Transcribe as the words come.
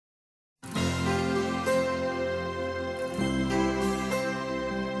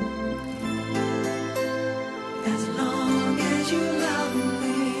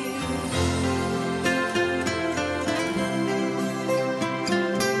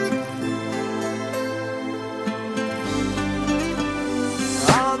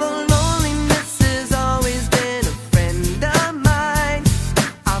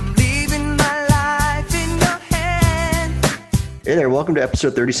welcome to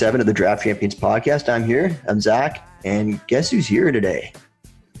episode 37 of the Draft Champions podcast. I'm here. I'm Zach, and guess who's here today?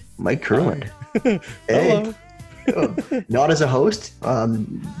 Mike Kurland. Hello. Not as a host.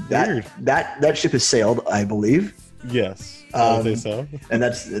 That ship has sailed, I believe. Yes, I would say so. And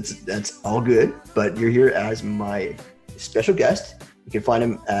that's all good. But you're here as my special guest. You can find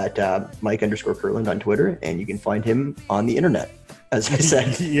him at Mike_Kurland on Twitter, and you can find him on the internet. As I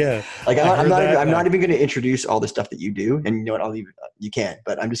said, Yeah. Like I'm not even going to introduce all the stuff that you do, and you know what? I'll leave. You can,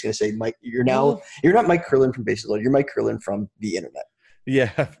 but I'm just going to say, Mike, you're not Mike Kurland from Bases Loaded. You're Mike Kurland from the internet.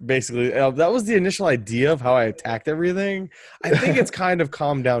 Yeah, basically. That was the initial idea of how I attacked everything. I think it's kind of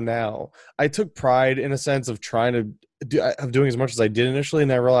calmed down now. I took pride in a sense of doing as much as I did initially,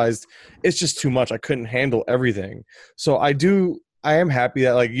 and I realized it's just too much. I couldn't handle everything. So I am happy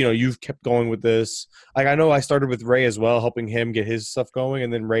that, you've kept going with this. I know I started with Ray as well, helping him get his stuff going,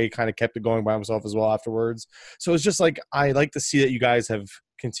 and then Ray kind of kept it going by himself as well afterwards. So it's just I like to see that you guys have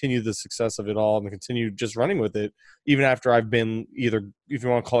continued the success of it all and continue just running with it, even after I've been either, if you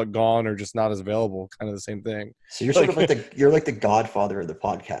want to call it, gone or just not as available, kind of the same thing. So you're sort of you're like the godfather of the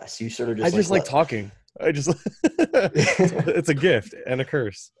podcast. You sort of just I just like talking. It's a gift and a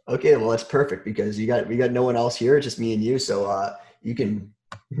curse. Okay, well that's perfect because we got no one else here, just me and you. So you can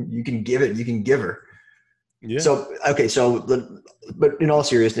give it, you can give her. Yeah. So but in all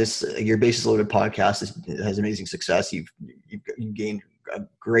seriousness, your Bases Loaded podcast has amazing success. You've gained a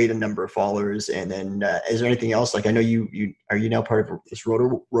great number of followers, and then is there anything else? Like I know you are you now part of this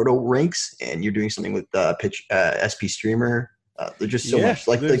Roto Ranks, and you're doing something with Pitch SP Streamer. There's just so much.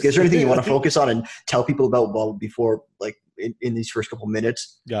 Is there anything you want to focus on and tell people about before, in these first couple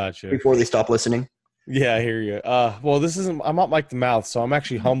minutes? Gotcha. Before they stop listening. Yeah, I hear you. Well, I'm not Mike the Mouth, so I'm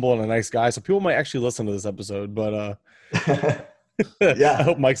actually humble and a nice guy. So people might actually listen to this episode, but yeah. I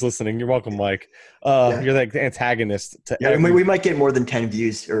hope Mike's listening. You're welcome, Mike. You're like the antagonist to we might get more than 10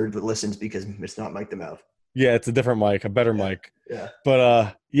 views or listens because it's not Mike the Mouth. Yeah, it's a different Mike, a better Mike. Yeah.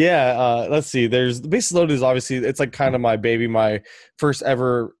 But let's see. There's the Bases Loaded is obviously it's like kind of my baby, my first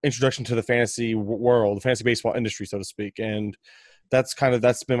ever introduction to the fantasy world, the fantasy baseball industry, so to speak. And that's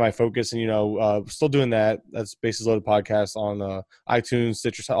been my focus, and still doing that. That's Bases Loaded podcast on iTunes,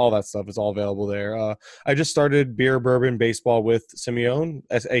 Stitcher, all that stuff. It's all available there. I just started Beer Bourbon Baseball with Simeone,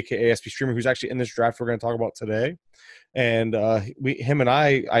 aka SP Streamer, who's actually in this draft we're going to talk about today. And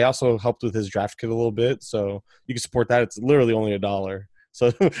I also helped with his draft kit a little bit, so you can support that. It's literally only $1.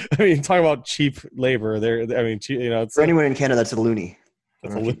 So I mean, talk about cheap labor there. I mean, it's for anyone in Canada, that's a loonie.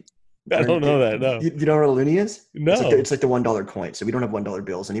 I don't know that. No, you don't know what a loonie is? No, it's like the $1 coin. So we don't have $1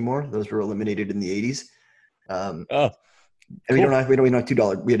 bills anymore. Those were eliminated in the 80s. And cool. We don't have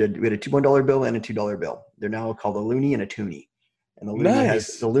 $2. We had a $1 bill and a $2 bill. They're now called a loonie and a toonie. And the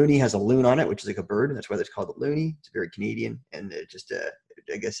loonie has a loon on it, which is like a bird. That's why it's called a loonie. It's very Canadian, and it just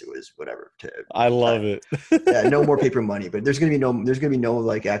I guess it was whatever. I love it. Yeah, no more paper money, but there's gonna be no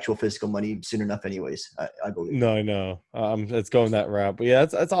like actual physical money soon enough, anyways. I believe. No, I know. It's going that route, but yeah,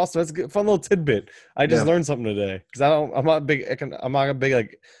 that's awesome. That's a good, fun little tidbit. I just learned something today because I'm not a big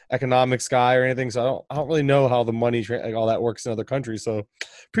like economics guy or anything, so I don't really know how the money all that works in other countries. So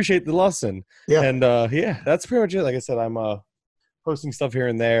appreciate the lesson. Yeah, and that's pretty much it. Like I said, I'm posting stuff here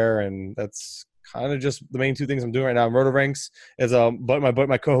and there, and that's kind of just the main two things I'm doing right now. Roto Ranks is but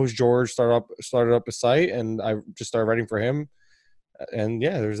my co-host George started up a site, and I just started writing for him. And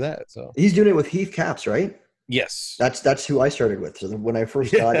yeah, there's that. So he's doing it with Heath Caps, right? Yes, that's who I started with. So when I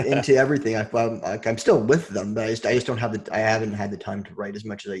first got into everything, I'm still with them, but I just don't have I haven't had the time to write as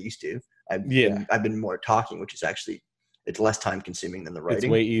much as I used to. I've been more talking, which is actually it's less time consuming than the writing.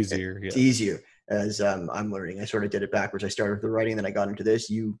 It's way easier. It's easier. As I'm learning, I sort of did it backwards. I started with the writing, then I got into this.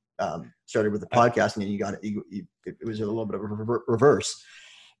 You started with the podcast, and then you got it. It was a little bit of a reverse,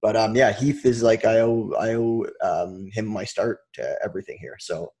 but Heath is like I owe him my start to everything here.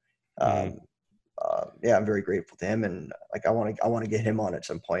 So I'm very grateful to him, and like I want to get him on at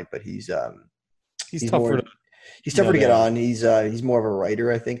some point, but he's tougher. He's tougher to get on. He's more of a writer,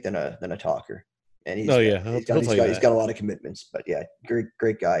 I think, than a talker. And he's got a lot of commitments, but yeah,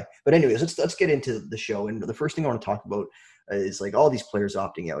 great guy. But anyways, let's get into the show. And the first thing I want to talk about is like all these players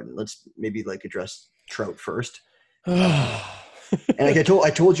opting out, and let's maybe like address Trout first. And like I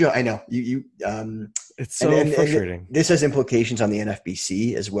told you, I know you. It's so frustrating. This has implications on the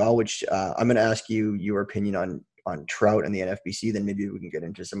NFBC as well, which I'm going to ask you your opinion on Trout and the NFBC. Then maybe we can get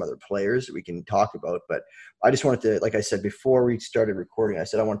into some other players we can talk about. But I just wanted to, like I said before we started recording, I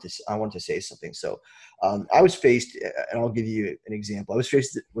said I want to say something. So I was faced, and I'll give you an example. I was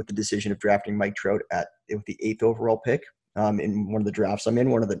faced with the decision of drafting Mike Trout with the 8th overall pick in one of the drafts. I'm in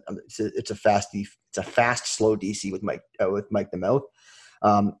one of the. It's a fast, slow DC with Mike the Mouth.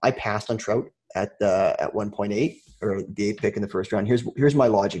 I passed on Trout at 1.8 or the 8th pick in the first round. Here's my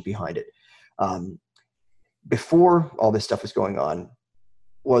logic behind it. Before all this stuff was going on,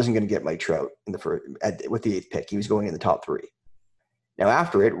 wasn't going to get Mike Trout in the first with the 8th pick. He was going in the top 3. Now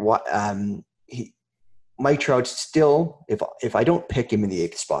after it, Mike Trout's still, if I don't pick him in the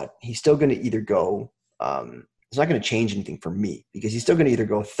 8th spot, he's still going to either go. It's not going to change anything for me because he's still going to either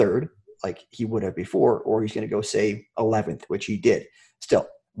go 3rd, like he would have before, or he's going to go say 11th, which he did. Still,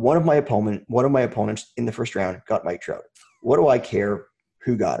 one of my opponents in the first round got Mike Trout. What do I care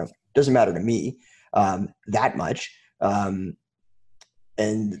who got him? Doesn't matter to me that much. And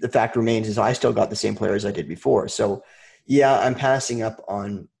the fact remains is I still got the same player as I did before. So yeah, I'm passing up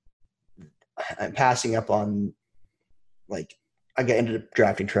on like I ended up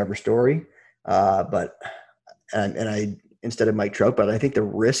drafting Trevor Story, but I instead of Mike Trout, but I think the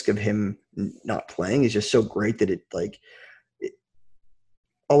risk of him not playing is just so great that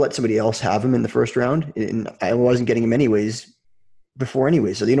I'll let somebody else have him in the first round, and I wasn't getting him anyways before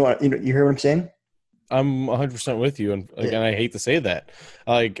anyway. So you know what, you hear what I'm saying? I'm 100% with you, and again, I hate to say that.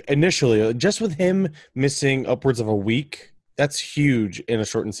 Like initially, just with him missing upwards of a week, that's huge in a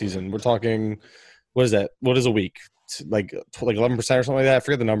shortened season. We're talking, what is that? What is a week? Like 11% or something like that. I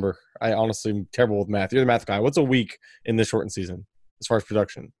forget the number. I honestly am terrible with math. You're the math guy. What's a week in this shortened season as far as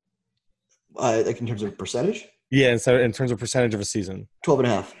production? Like in terms of percentage? Yeah, so in terms of percentage of a season.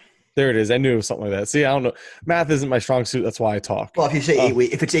 12.5. There it is. I knew it was something like that. See, I don't know. Math isn't my strong suit. That's why I talk. Well, if you say 8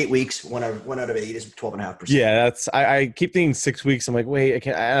 weeks, if it's 8 weeks, one out of 8 is 12.5%. Yeah, that's. I keep thinking 6 weeks. I'm like, wait, I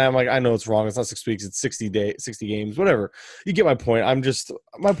can't. And I'm like, I know it's wrong. It's not 6 weeks. It's 60 games, whatever. You get my point.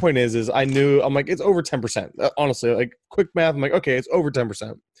 My point is I knew. I'm like, it's over 10%. Honestly, like quick math. I'm like, okay, it's over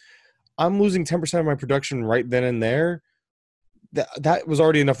 10%. I'm losing 10% of my production right then and there. That was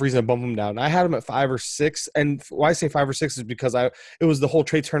already enough reason to bump him down. I had him at 5 or 6, and why I say 5 or 6 is because it was the whole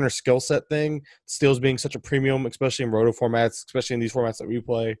Trey Turner skill set thing, steals being such a premium, especially in roto formats, especially in these formats that we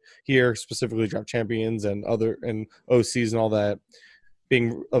play here, specifically draft champions and OCs and all that.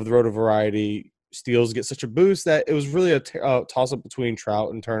 Being of the roto variety, steals get such a boost that it was really a toss up between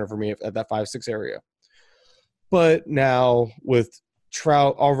Trout and Turner for me at that 5-6 area. But now with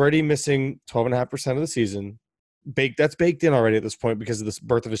Trout already missing 12.5% of the season. That's baked in already at this point because of this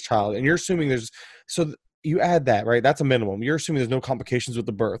birth of his child, and you're assuming you add that, right? That's a minimum. You're assuming there's no complications with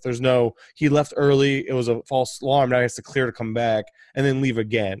the birth. He left early. It was a false alarm. Now he has to clear to come back and then leave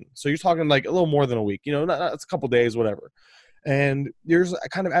again. So you're talking like a little more than a week, it's a couple days, whatever. And you're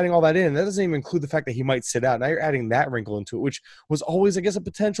kind of adding all that in. That doesn't even include the fact that he might sit out. Now you're adding that wrinkle into it, which was always, I guess, a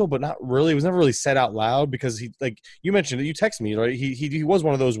potential, but not really. It was never really said out loud because he, like you mentioned it, you texted me, right? He was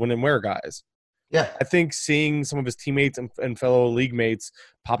one of those win and wear guys. Yeah. I think seeing some of his teammates and fellow league mates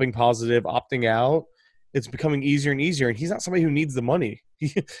popping positive, opting out, it's becoming easier and easier. And he's not somebody who needs the money.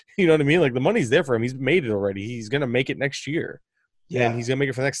 You know what I mean? Like the money's there for him. He's made it already. He's going to make it next year. Yeah. And he's going to make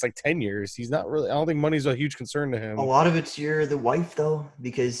it for the next 10 years. He's not really – I don't think money's a huge concern to him. A lot of it's the wife, though,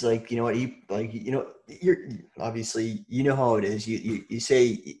 because, you're obviously, you know how it is. You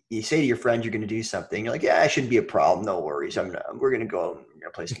say to your friend you're going to do something. You're like, yeah, it shouldn't be a problem. No worries. We're going to go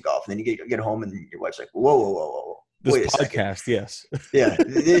and play some golf. And then you get home and your wife's like, whoa. This Wait podcast, yes. Yeah,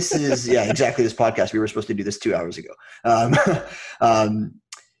 this is exactly this podcast. We were supposed to do this 2 hours ago.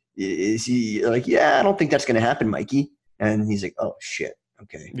 Is he like, yeah, I don't think that's going to happen, Mikey. And he's like, oh shit.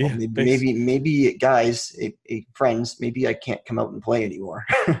 Okay. Well, maybe guys, friends, maybe I can't come out and play anymore.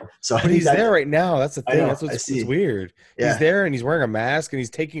 So but he's there right now. That's the thing. That's what's weird. Yeah. He's there and he's wearing a mask and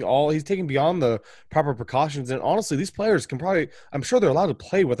he's taking beyond the proper precautions. And honestly, these players I'm sure they're allowed to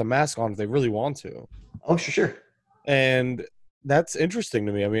play with a mask on if they really want to. Oh, sure. And that's interesting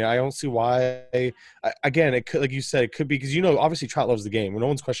to me. I mean, I don't see why. Again, it could, like you said, it could be because obviously Trout loves the game. No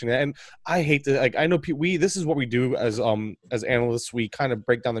one's questioning that, and I hate to I know this is what we do as analysts. We kind of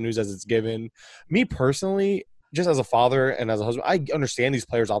break down the news as it's given. Me personally, just as a father and as a husband, I understand these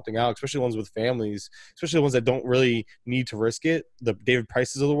players opting out, especially ones with families, especially the ones that don't really need to risk it. The David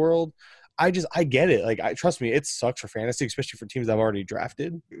Prices of the world. I get it. Like, trust me, it sucks for fantasy, especially for teams that I've already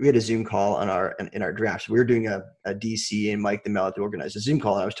drafted. We had a Zoom call in our drafts. We were doing a DC and Mike the Mouth organized a Zoom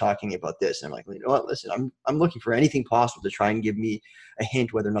call, and I was talking about this. And I'm like, you know what? Listen, I'm looking for anything possible to try and give me a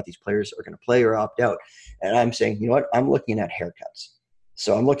hint whether or not these players are going to play or opt out. And I'm saying, you know what? I'm looking at haircuts.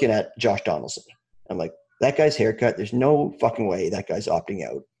 So I'm looking at Josh Donaldson. I'm like, that guy's haircut. There's no fucking way that guy's opting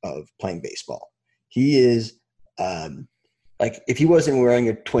out of playing baseball. He is. Like, if he wasn't wearing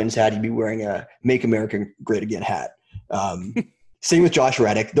a Twins hat, he'd be wearing a Make America Great Again hat. Same with Josh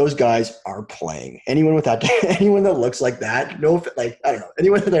Reddick. Those guys are playing. Anyone with that, anyone that looks like that, no, like I don't know,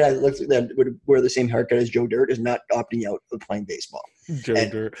 anyone that looks like that would wear the same haircut as Joe Dirt is not opting out of playing baseball. Joe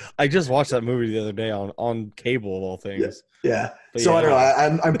Dirt. I just watched that movie the other day on cable of all things. Yeah. But So I don't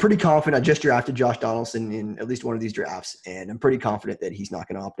know. I'm pretty confident. I just drafted Josh Donaldson in at least one of these drafts, and I'm pretty confident that he's not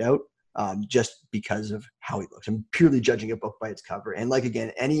going to opt out. Just because of how he looks. I'm purely judging a book by its cover. And like,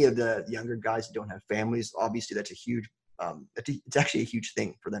 again, any of the younger guys that don't have families, obviously that's a huge, it's actually a huge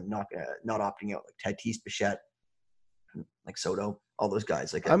thing for them not opting out, like Tatis, Bichette, like Soto, all those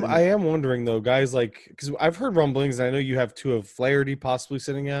guys. Like I am wondering though, guys, like, because I've heard rumblings, and I know you have two of Flaherty possibly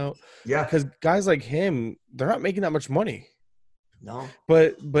sitting out. Yeah. Because guys like him, they're not making that much money. No.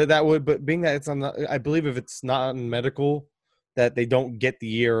 But being that it's on the, I believe if it's not on medical, that they don't get the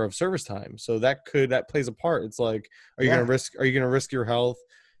year of service time. So that plays a part. It's like, are you going to risk your health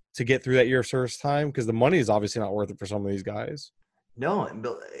to get through that year of service time? Because the money is obviously not worth it for some of these guys. No.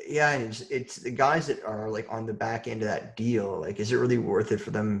 Yeah. And it's the guys that are like on the back end of that deal. Like, is it really worth it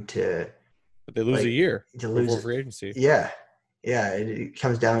for them but they lose a year to lose free agency? Yeah. Yeah. It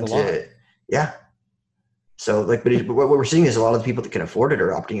comes down to, yeah. So like, but what we're seeing is a lot of the people that can afford it are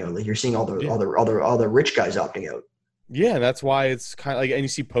opting out. Like you're seeing all the rich guys opting out. Yeah, that's why it's kind of like, and you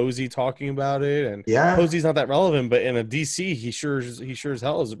see Posey talking about it, and Posey's not that relevant, but in a DC, he sure as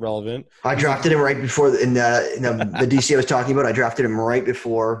hell is relevant. I drafted him right before in the DC I was talking about. I drafted him right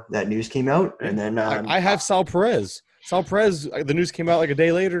before that news came out, and then I have Sal Perez. Sal Perez, the news came out like a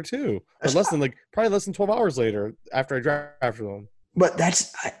day later too, or probably less than 12 hours later after I drafted him. But I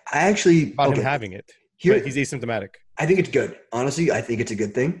actually about him having it. But he's asymptomatic. I think it's good. Honestly, I think it's a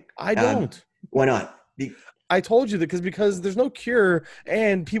good thing. I don't. Why not? I told you that because there's no cure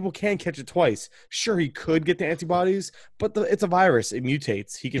and people can catch it twice. Sure, he could get the antibodies, but it's a virus. It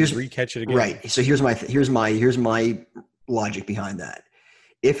mutates. He can re-catch it again. Right. So here's my logic behind that.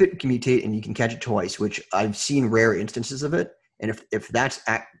 If it can mutate and you can catch it twice, which I've seen rare instances of it, and if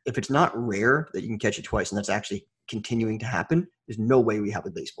it's not rare that you can catch it twice and that's actually continuing to happen, there's no way we have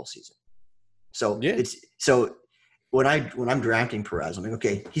a baseball season. So when I'm drafting Perez, I'm like,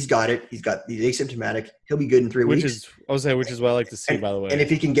 okay, he's asymptomatic. He'll be good in 3 weeks. Which is what I like to see, by the way. And if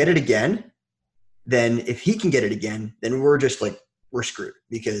he can get it again, then we're screwed,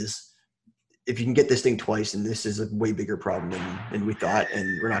 because if you can get this thing twice, and this is a way bigger problem than we thought,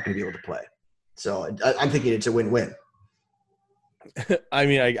 and we're not going to be able to play. So I'm thinking it's a win-win. I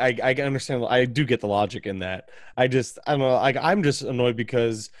mean, I understand. I do get the logic in that. I don't know. Like, I'm just annoyed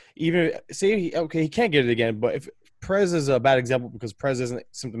because even he can't get it again, but if Perez is a bad example because Perez isn't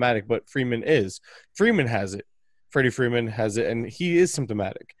symptomatic, but Freeman is. Freeman has it. Freddie Freeman has it, and he is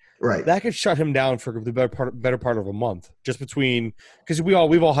symptomatic. Right. That could shut him down for the better part of a month, just between, because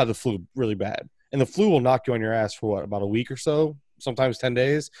we've all had the flu really bad, and the flu will knock you on your ass for about a week or so, sometimes 10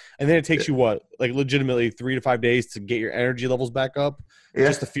 days, and then it takes you legitimately 3 to 5 days to get your energy levels back up,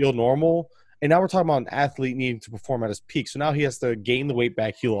 just to feel normal. And now we're talking about an athlete needing to perform at his peak. So now he has to gain the weight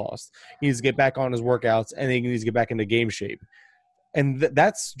back he lost. He needs to get back on his workouts, and then he needs to get back into game shape. And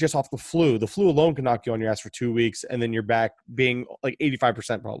that's just off the flu. The flu alone can knock you on your ass for 2 weeks, and then you're back being like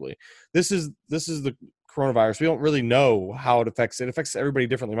 85% probably. This is the coronavirus. We don't really know how it affects. It affects everybody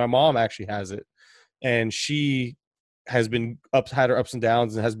differently. My mom actually has it, and she has been had her ups and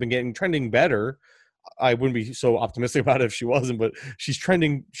downs and has been trending better. I wouldn't be so optimistic about it if she wasn't, but she's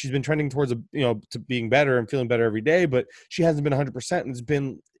been trending towards to being better and feeling better every day, but she hasn't been 100%. And it's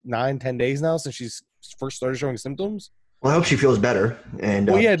been 9-10 days now since she's first started showing symptoms. Well, I hope she feels better.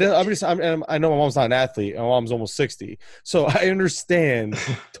 And I know my mom's not an athlete. My mom's almost 60. So I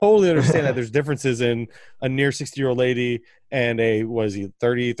totally understand that there's differences in a near 60-year-old lady and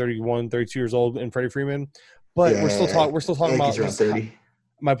 30, 31, 32 years old in Freddie Freeman. But we're still talking about 30.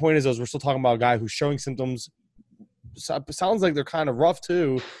 My point is we're still talking about a guy who's showing symptoms. Sounds like they're kind of rough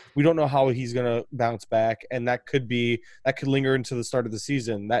too. We don't know how he's going to bounce back, and that could linger into the start of the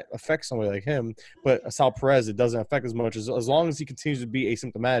season. That affects somebody like him, but Sal Perez, it doesn't affect as much as long as he continues to be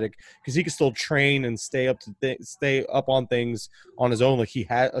asymptomatic, because he can still train and stay up on things on his own, like he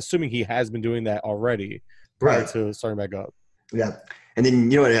has, assuming he has been doing that already prior to starting back up. Yeah. And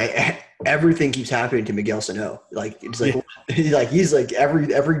then, everything keeps happening to Miguel Sano. Like, it's like, he's like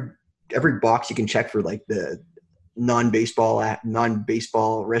every box you can check for like the non-baseball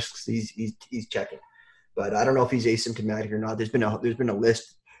risks. He's checking, but I don't know if he's asymptomatic or not. There's been a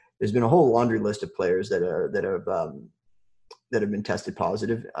list. There's been a whole laundry list of players that have been tested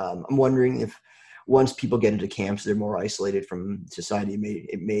positive. I'm wondering if once people get into camps, they're more isolated from society.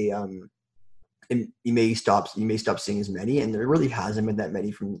 You may stop seeing as many, and there really hasn't been that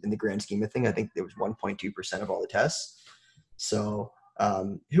many in the grand scheme of thing. I think there was 1.2% of all the tests. So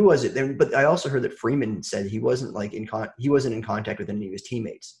who was it? But I also heard that Freeman said he wasn't he wasn't in contact with any of his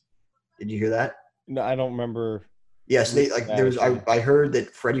teammates. Did you hear that? No, I don't remember. Yes, That actually. I heard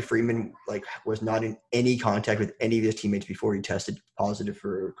that Freddie Freeman was not in any contact with any of his teammates before he tested positive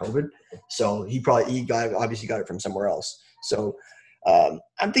for COVID. So he obviously got it from somewhere else. So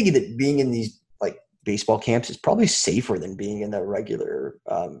I'm thinking that being in these like baseball camps is probably safer than being in the regular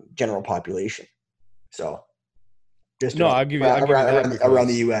general population. So just No, I'll give you that around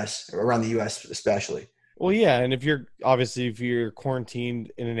the because U.S. especially. well, yeah, and if you're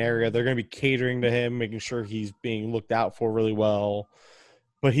quarantined in an area, they're going to be catering to him, making sure he's being looked out for really well.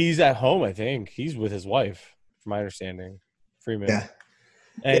 But he's at home, I think. He's with his wife, from my understanding, Freeman. Yeah.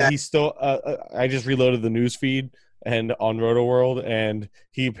 And he's still. I just reloaded the news feed and on Roto World, and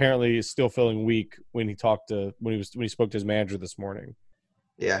he apparently is still feeling weak when he spoke to his manager this morning.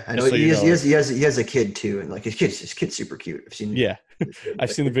 Yeah, I know he has a kid too, and like his kid's super cute. I've seen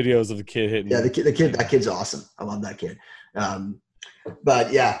I've seen the videos of the kid hitting. Yeah, that kid's awesome. I love that kid.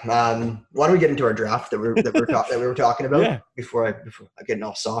 But yeah, why don't we get into our draft that we were talking about before I get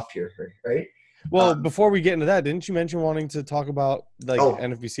all soft here, right? Well, before we get into that, didn't you mention wanting to talk about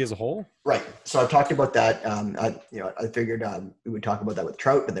NFBC as a whole? Right. So I've talked about that. I figured we would talk about that with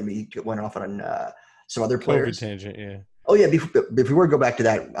Trout, but then we went off on some other players. COVID tangent, yeah. Oh yeah. Before we go back to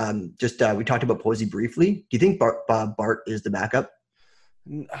that, we talked about Posey briefly. Do you think Bart is the backup?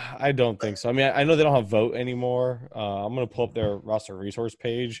 I don't think so. I mean, I know they don't have vote anymore. I'm going to pull up their roster resource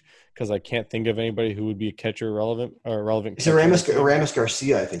page because I can't think of anybody who would be a catcher relevant. It's Aramis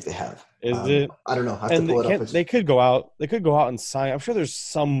Garcia, I think they have. Is it? I don't know. I have to pull it up. They could go out. They could go out and sign. I'm sure there's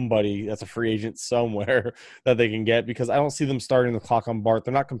somebody that's a free agent somewhere that they can get because I don't see them starting the clock on Bart.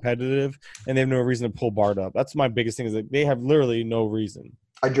 They're not competitive, and they have no reason to pull Bart up. That's my biggest thing is that they have literally no reason.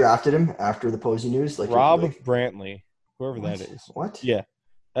 I drafted him after the Posey news. Rob Brantley, whoever that is. What? Yeah.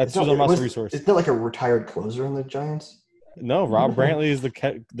 That's who's on roster resource. Isn't that like a retired closer on the Giants? No, Rob Brantley is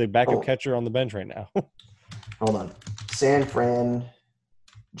the backup catcher on the bench right now. Hold on. San Fran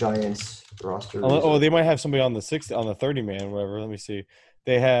Giants roster. They might have somebody on the 30-man, whatever. Let me see.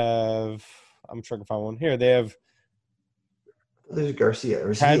 They have – I'm sure I can find one here. They have – There's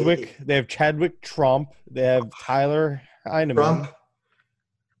Garcia. Chadwick. They have Chadwick Trump. They have Tyler Heineman. Trump.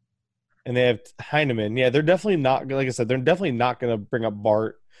 And they have Heineman. Yeah, they're definitely not – like I said, they're definitely not going to bring up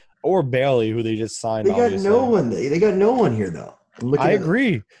Bart or Bailey, who they just signed. They got no one. They got no one here, though. I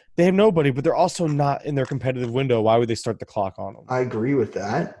agree. They have nobody, but they're also not in their competitive window. Why would they start the clock on them? I agree with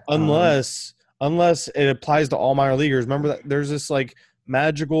that. Unless it applies to all minor leaguers. Remember that there's this like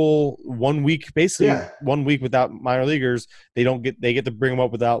magical 1 week, basically 1 week without minor leaguers. They get to bring them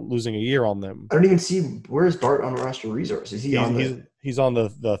up without losing a year on them. I don't even see where's Bart on roster resource. Is he he's on the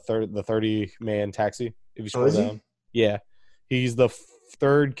 30-man taxi. If you scroll down, yeah, he's the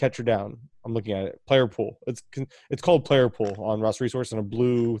third catcher down. I'm looking at it. Player pool. It's called player pool on roster resource in a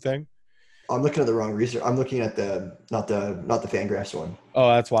blue thing. I'm looking at the wrong research. I'm looking at not the Fangraphs one. Oh,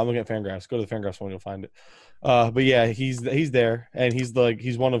 that's why I'm looking at Fangraphs. Go to the Fangraphs one, you'll find it. But yeah, he's there, and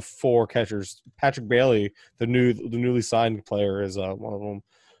he's one of 4 catchers. Patrick Bailey, the newly signed player, is one of them.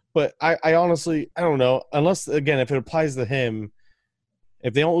 But I honestly don't know unless again if it applies to him,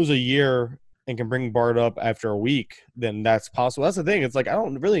 if they don't lose a year and can bring Bart up after a week, then that's possible. That's the thing. It's like I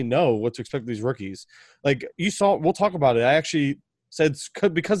don't really know what to expect of these rookies. Like you saw, we'll talk about it. I actually said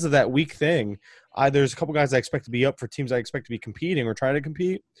because of that week thing, there's a couple guys I expect to be up for teams I expect to be competing or trying to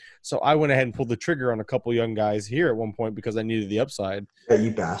compete. So I went ahead and pulled the trigger on a couple young guys here at one point because I needed the upside. Yeah,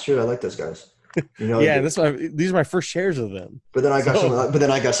 you bastard! I like those guys. Yeah, these are my first shares of them. But then I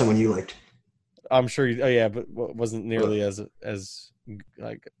got someone you liked. I'm sure. But wasn't nearly as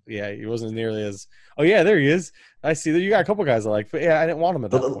like he wasn't nearly as. Oh yeah, there he is. I see that you got a couple guys I like, but I didn't want him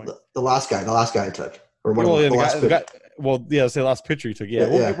at that point. The last guy I took, or one say last pitcher you took.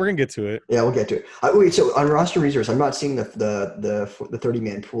 We're gonna get to it. Yeah, we'll get to it. Wait, so on roster resource, I'm not seeing the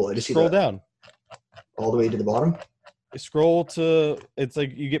 30-man pool. I just see scroll down all the way to the bottom. Scroll to it's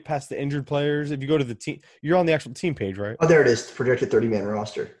like you get past the injured players. If you go to the team, you're on the actual team page, right? Oh, there it is. Projected 30-man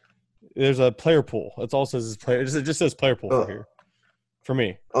roster. There's a player pool. It also says player. It just says player pool for here. For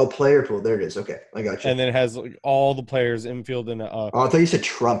me. Oh, player pool. There it is. Okay, I got you. And then it has all the players infield and. I thought you said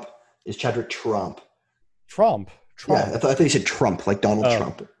Trump. It's Chadwick Trump. Trump. Yeah, I thought you said Trump, like Donald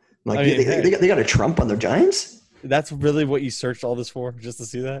Trump. Like they got a Trump on their Giants. That's really what you searched all this for, just to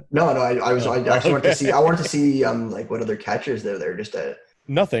see that? No. I actually wanted to see. I wanted to see like what other catchers there. Just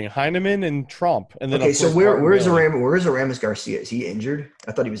nothing. Heineman and Trump, and then okay. So where's Aramis Garcia? Is he injured?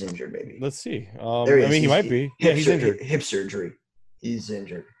 I thought he was injured. Maybe. Let's see. He might be. Yeah, he's injured. Hip surgery. He's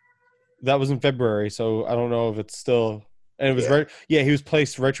injured. That was in February, so I don't know if it's still. And it was Yeah. right. Yeah, he was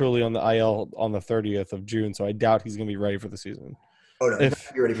placed retroly on the IL on the 30th of June, so I doubt he's going to be ready for the season. Oh no, he's not gonna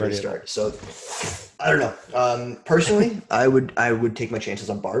If be ready for the ready at all. start. So I don't know. Personally, I would take my chances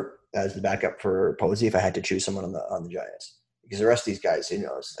on Bart as the backup for Posey if I had to choose someone on the Giants, because the rest of these guys,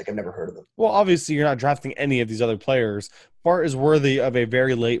 it's like I've never heard of them. Well, obviously, you're not drafting any of these other players. Bart is worthy of a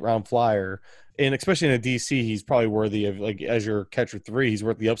very late round flyer, and especially in a DC, he's probably worthy of like as your catcher 3. He's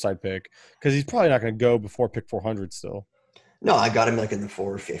worth the upside pick because he's probably not going to go before pick 400 still. No, I got him like in the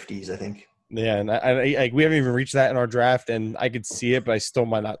 450s, I think. Yeah, and like we haven't even reached that in our draft, and I could see it, but I still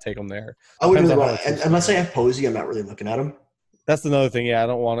might not take him there. I wouldn't Depends really on how want our to, team's unless I going. have Posey, I'm not really looking at him. That's another thing. Yeah, I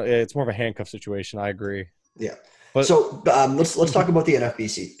don't want to. It's more of a handcuff situation. I agree, Yeah. but So let's talk about the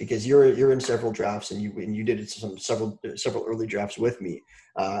NFBC, because you're in several drafts, and you did several early drafts with me,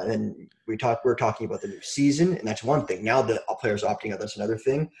 and we're talking about the new season, and that's one thing. Now the players opting out, that's another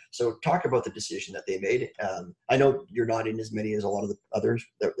thing. So talk about the decision that they made. I know you're not in as many as a lot of the others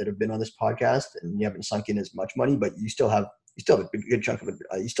that have been on this podcast, and you haven't sunk in as much money, but you still have a good chunk of it.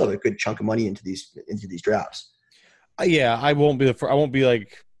 You still have a good chunk of money into these drafts. yeah, I won't be I won't be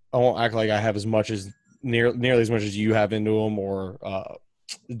like I won't act like I have as much as nearly as much as you have into them or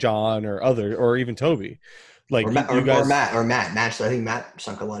John or other or even Toby. Like Or Matt, you guys, Matt. I think Matt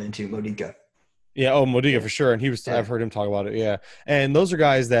sunk a lot into Modica. yeah. Oh, Modiga Yeah, for sure, and he was. yeah. I've heard him talk about it. Yeah, and those are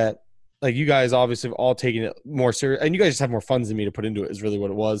guys that like you guys obviously have all taken it more serious, and you guys just have more funds than me to put into it. Is really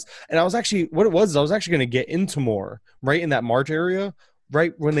what it was. And I was actually what it was. Is I was actually going to get into more right in that March area,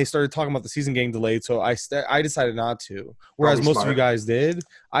 right when they started talking about the season getting delayed. So I decided not to. Whereas Probably most of you smart. guys did.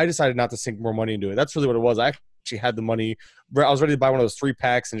 I decided not to sink more money into it. That's really what it was. I actually had the money. I was ready to buy one of those 3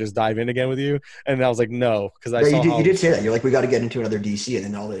 packs and just dive in again with you. And I was like, no, because I Yeah, you saw did. You how did say that. You're like, we got to get into another DC, and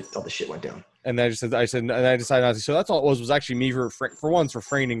then all the shit went down. and and I decided not to. So that's all it was actually me for once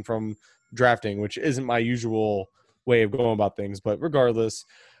refraining from drafting, which isn't my usual way of going about things. But regardless,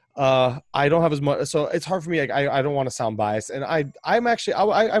 I don't have as much, so it's hard for me. Like I don't want to sound biased, and I'm actually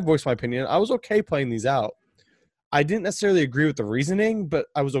I voiced my opinion. I was okay playing these out. I didn't necessarily agree with the reasoning, but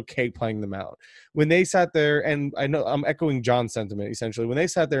I was okay playing them out. When they sat there, and I know I'm echoing John's sentiment essentially, when they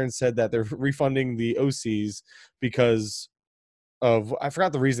sat there and said that they're refunding the OCs because of I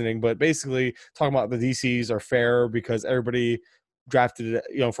forgot the reasoning, but basically talking about the DCs are fair because everybody drafted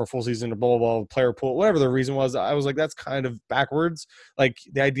it, for a full season, blah blah blah, player pool, whatever the reason was. I was like, that's kind of backwards. Like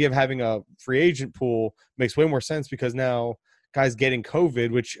the idea of having a free agent pool makes way more sense because now guys getting COVID,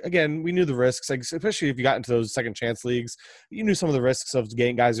 which again we knew the risks, like especially if you got into those second chance leagues, you knew some of the risks of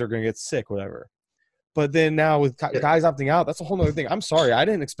getting guys that are going to get sick, whatever. But then now with Yeah. guys opting out, that's a whole other thing. I'm sorry. I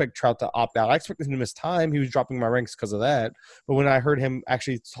didn't expect Trout to opt out. I expected him to miss time. He was dropping my ranks because of that. But when I heard him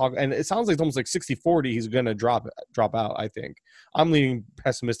actually talk, and it sounds like it's almost like 60-40, he's going to drop out, I think. I'm leaning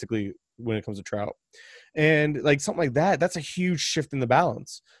pessimistically when it comes to Trout. And like something like that, that's a huge shift in the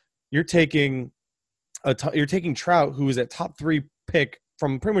balance. You're taking you're taking Trout, who is a top 3 pick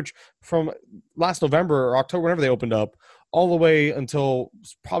from pretty much from last November or October, whenever they opened up, all the way until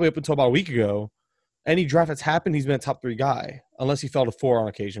probably up until about a week ago. Any draft that's happened, he's been a top 3 guy, unless he fell to 4 on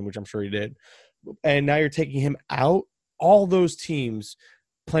occasion, which I'm sure he did. And now you're taking him out. All those teams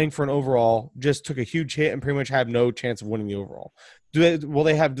playing for an overall just took a huge hit and pretty much have no chance of winning the overall. Do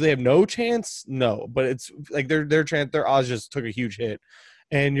they have no chance? No, but it's like their chance, their odds just took a huge hit.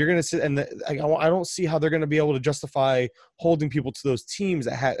 And you're gonna sit, and I don't see how they're gonna be able to justify holding people to those teams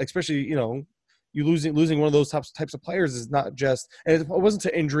that had, especially you losing one of those types of players is not just, and it wasn't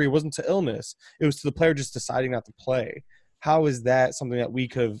to injury, it wasn't to illness, it was to the player just deciding not to play. How is that something that we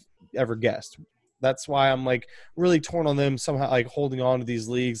could have ever guessed? That's why I'm like really torn on them somehow, like holding on to these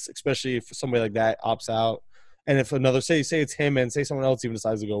leagues, especially if somebody like that opts out, and if another say it's him and say someone else even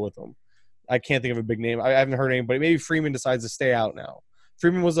decides to go with them. I can't think of a big name. I haven't heard anybody. Maybe Freeman decides to stay out now.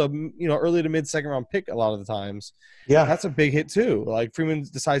 Freeman was a early to mid second round pick a lot of the times. Yeah. That's a big hit too. Like Freeman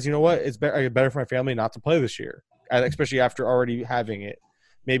decides, you know what, it's better for my family not to play this year, especially after already having it.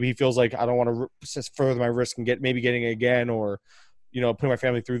 Maybe he feels like I don't want to further my risk and getting it again, or putting my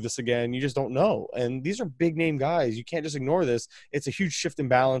family through this again. You just don't know. And these are big name guys. You can't just ignore this. It's a huge shift in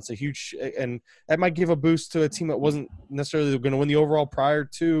balance, and that might give a boost to a team that wasn't necessarily going to win the overall prior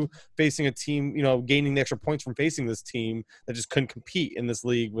to facing a team, gaining the extra points from facing this team that just couldn't compete in this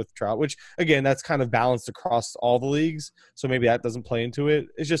league with Trout, which again, that's kind of balanced across all the leagues. So maybe that doesn't play into it.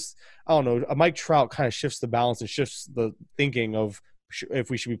 It's just, I don't know. Mike Trout kind of shifts the balance and shifts the thinking of if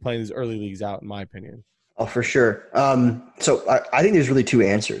we should be playing these early leagues out, in my opinion. Oh, for sure. So I think there's really two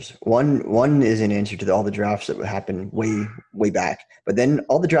answers. One is an answer to all the drafts that would happen way back, but then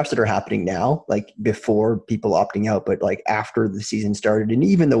all the drafts that are happening now, like before people opting out, but like after the season started, and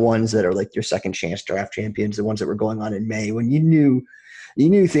even the ones that are like your second chance draft champions, the ones that were going on in May when you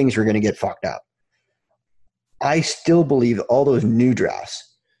knew things were going to get fucked up. I still believe all those new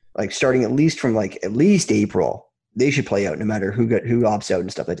drafts, like starting at least April, they should play out no matter who opts out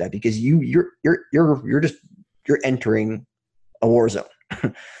and stuff like that, because you're entering a war zone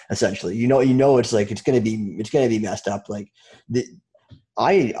essentially. It's like it's gonna be messed up. Like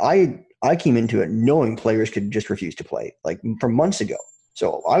I came into it knowing players could just refuse to play like from months ago.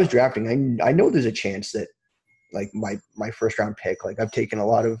 So I was drafting. I know there's a chance that like my first round pick, like I've taken a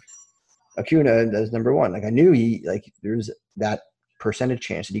lot of Acuna as number one. Like I knew there's that percentage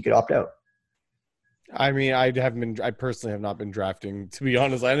chance that he could opt out. I mean, I personally have not been drafting, to be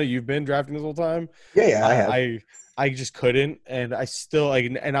honest. I know you've been drafting this whole time. Yeah, I have. I just couldn't, and I still like,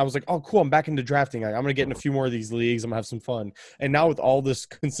 and I was like, oh, cool, I'm back into drafting. I'm gonna get in a few more of these leagues. I'm gonna have some fun. And now with all this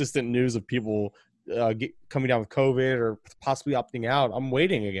consistent news of people coming down with COVID or possibly opting out, I'm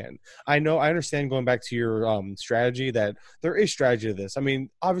waiting again. I understand going back to your strategy that there is strategy to this. I mean,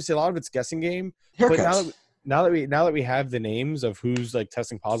 obviously a lot of it's guessing game, Haircuts. but now that we have the names of who's like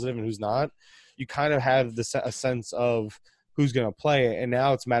testing positive and who's not, you kind of have a sense of who's going to play, and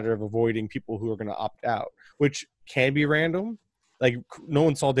now it's a matter of avoiding people who are going to opt out, which can be random. Like no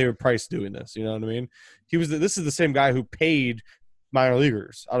one saw David Price doing this. You know what I mean? This is the same guy who paid minor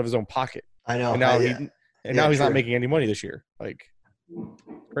leaguers out of his own pocket. I know. And now he's not making any money this year. Like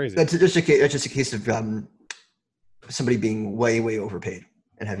crazy. That's just a case of somebody being way overpaid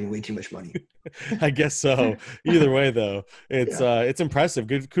and having way too much money. I guess so. Either way, though, it's impressive.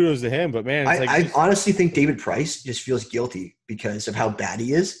 Good kudos to him. But man, I honestly think David Price just feels guilty because of how bad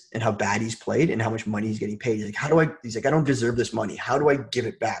he is and how bad he's played and how much money he's getting paid. He's like, I don't deserve this money. How do I give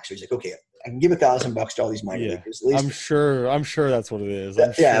it back? So he's like, okay, I can give $1,000 to all these minor leaguers. At least, I'm sure that's what it is.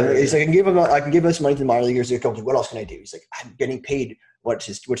 Sure. He's like, I can give this money to the minor leaguers. He's like, okay, what else can I do? He's like, I'm getting paid. What's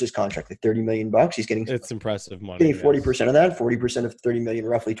his contract? Like $30 million. He's getting impressive money. Getting 40% of that, 40% of 30 million,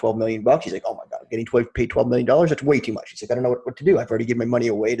 roughly $12 million. He's like, oh my God, I'm getting paid $12 million. That's way too much. He's like, I don't know what to do. I've already given my money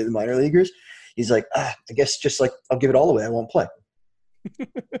away to the minor leaguers. He's like, I guess just like I'll give it all away. I won't play.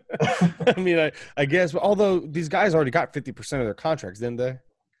 I mean, I guess, although these guys already got 50% of their contracts, didn't they?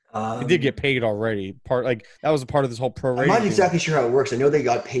 They did get paid already. That was a part of this whole pro rating. I'm not exactly sure how it works. I know they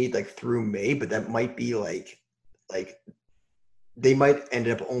got paid like through May, but that might be like they might end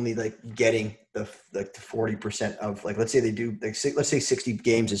up only like getting the 40% of like, let's say they do like, let's say 60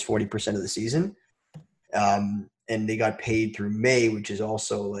 games is 40% of the season. And they got paid through May, which is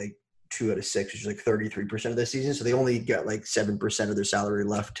also like 2 out of 6, which is like 33% of the season. So they only got like 7% of their salary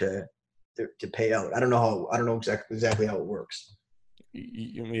left to pay out. I don't know exactly how it works.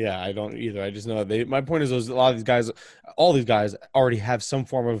 Yeah, I don't either. I just know my point is all these guys already have some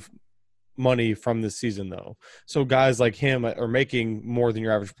form of money from this season though. So guys like him are making more than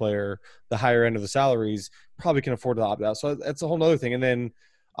your average player. The higher end of the salaries probably can afford to opt out. So that's a whole other thing. And then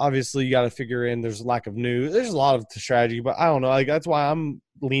obviously you got to figure in there's a lack of news. There's a lot of strategy, but I don't know. Like that's why I'm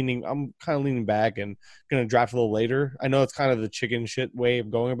kind of leaning back and going to draft a little later. I know it's kind of the chicken shit way of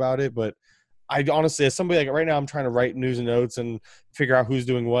going about it, but I honestly, as somebody like right now, I'm trying to write news and notes and figure out who's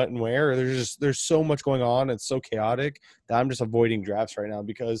doing what and where. There's so much going on. It's so chaotic that I'm just avoiding drafts right now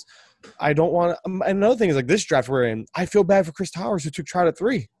because I don't want to. And another thing is like this draft we're in, I feel bad for Chris Towers who took Trout at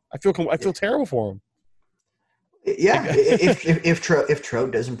 3. I feel terrible for him. Yeah, if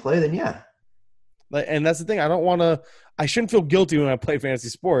Trout doesn't play, then yeah. And that's the thing. I shouldn't feel guilty when I play fantasy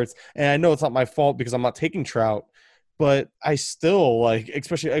sports. And I know it's not my fault because I'm not taking Trout. But I still like,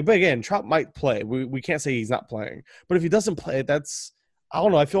 especially, but again, Trout might play. We can't say he's not playing. But if he doesn't play, I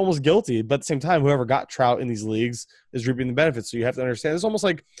don't know. I feel almost guilty. But at the same time, whoever got Trout in these leagues is reaping the benefits. So you have to understand. It's almost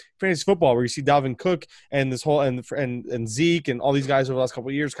like fantasy football where you see Dalvin Cook and this whole and Zeke and all these guys over the last couple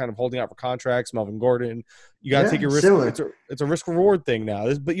of years kind of holding out for contracts. Melvin Gordon. You got to take your risk. It's a risk reward thing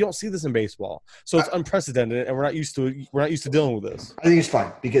now. But you don't see this in baseball. So it's unprecedented, and we're not used to dealing with this. I think it's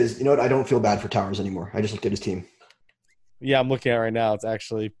fine because you know what? I don't feel bad for Towers anymore. I just looked at his team. Yeah, I'm looking at it right now. It's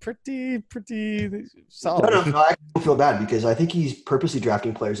actually pretty solid. No, I don't feel bad because I think he's purposely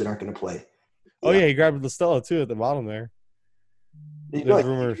drafting players that aren't going to play. Oh, yeah, he grabbed Listella, too, at the bottom there. He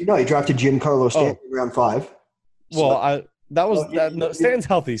drafted Giancarlo Stanton in round 5. Well, Stanton's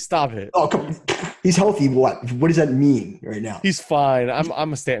healthy. Stop it. Oh, come on. He's healthy. What does that mean right now? He's fine.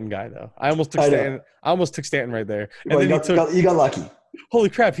 I'm a Stanton guy, though. I almost took Stanton right there. And then you got lucky. Holy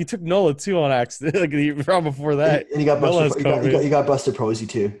crap! He took Nola too on accident. Like the round before that, and he got Buster Posey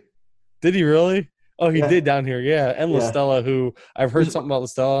too. Did he really? Oh, he Yeah, did down here, yeah. And yeah. Listella, who I've heard Who's, something about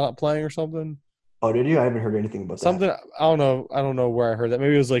Listella not playing or something. oh, did you? I haven't heard anything about that. Something I don't know. I don't know where I heard that.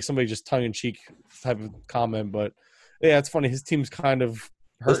 Maybe it was like somebody just tongue in cheek type of comment, but yeah, it's funny. His team's kind of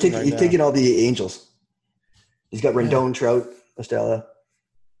hurting right He's now. taking all the Angels. He's got Yeah, Rendon, Trout, Estella.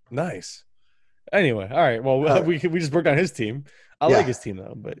 nice. Anyway, all right. Well, we just broke down his team. I like Yeah, his team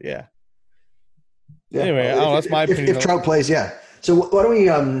though, but yeah. yeah. Anyway, Well, I don't know. That's my opinion. if Trout plays, yeah. So why don't we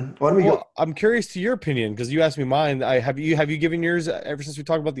go? Well, I'm curious to your opinion because you asked me mine. Have you given yours ever since we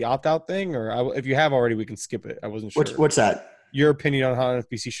talked about the opt out thing, or if you have already, we can skip it. I wasn't sure. What's that? Your opinion on how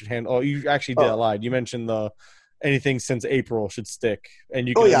NFBC should handle? Oh, you actually did. I lied. You mentioned the anything since April should stick, and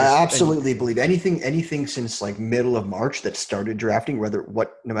you. Oh Can yeah, I absolutely believe anything since like middle of March that started drafting, no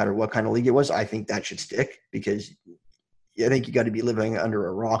matter what kind of league it was, I think that should stick because I think you got to be living under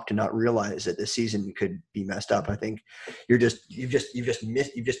a rock to not realize that this season could be messed up. I think you've just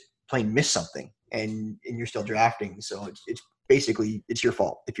plain missed something, and you're still drafting. So it's basically it's your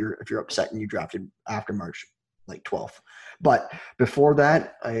fault if you're upset and you drafted after March like 12th. But before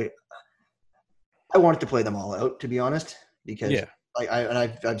that, I wanted to play them all out, to be honest, because yeah.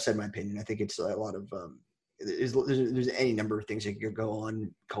 I've said my opinion. I think it's a lot of there's any number of things that could go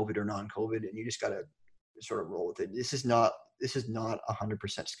on, COVID or non-COVID, and you just got to sort of roll with it. This is not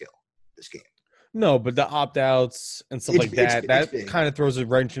 100% skill. This game. No, but the opt outs and stuff like that kind of throws a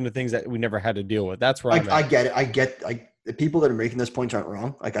wrench into things that we never had to deal with. That's where I get it. The people that are making those points aren't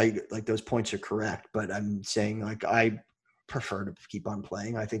wrong. Like those points are correct, but I'm saying like I prefer to keep on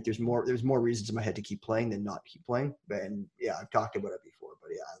playing. I think there's more reasons in my head to keep playing than not keep playing. And yeah, I've talked about it before,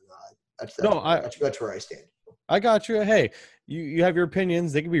 but yeah, that's where I stand. I got you. Hey, you have your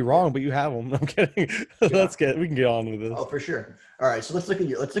opinions. They can be wrong, but you have them. I'm kidding. Yeah. We can get on with this. Oh, for sure. All right, so let's look at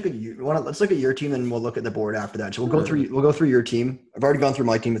your team, and we'll look at the board after that. So we'll go through your team. I've already gone through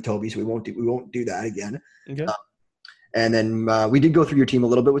my team with Toby, so we won't do that again. Okay. And then we did go through your team a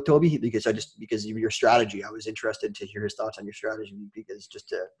little bit with Toby because of your strategy. I was interested to hear his thoughts on your strategy because just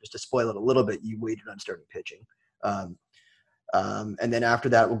to spoil it a little bit, you waited on starting pitching. And then after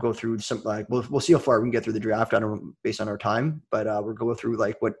that, we'll go through some we'll see how far we can get through the draft based on our time. But we'll go through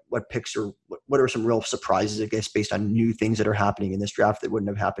like what picks or what are some real surprises, I guess, based on new things that are happening in this draft that wouldn't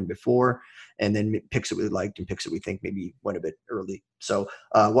have happened before, and then picks that we liked and picks that we think maybe went a bit early. So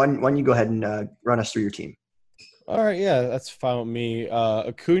why don't you go ahead and run us through your team? All right, yeah, that's fine with me.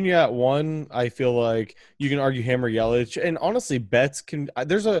 Acuna at 1, I feel like you can argue him or Yelich, and honestly, Betts can.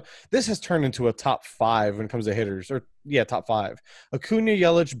 This has turned into a top 5 when it comes to hitters, or yeah, top 5. Acuna,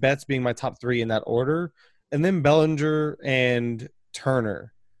 Yelich, Betts being my top 3 in that order, and then Bellinger and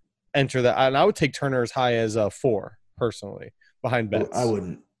Turner enter that. And I would take Turner as high as 4 personally behind Betts. I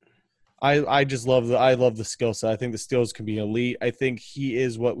wouldn't. I just love the skill set. I think the steals can be elite. I think he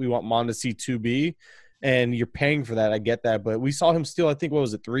is what we want Mondesi to be. And you're paying for that. I get that. But we saw him steal, I think,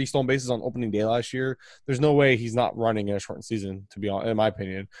 3 stolen bases on opening day last year. There's no way he's not running in a shortened season, to be honest, in my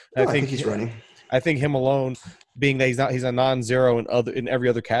opinion. I think he's running. I think him alone, being that he's a non-zero in every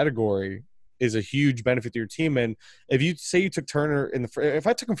other category, is a huge benefit to your team. And if you say you took Turner if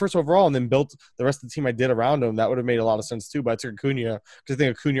I took him first overall and then built the rest of the team I did around him, that would have made a lot of sense too. But I took Acuna because I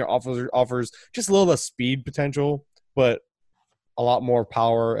think Acuna offers just a little less speed potential, but a lot more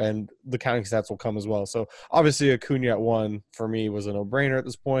power, and the counting stats will come as well. So obviously Acuna at 1 for me was a no-brainer at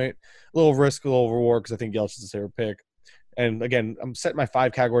this point. A little risk, a little reward because I think Yelich is a safer pick. And again, I'm setting my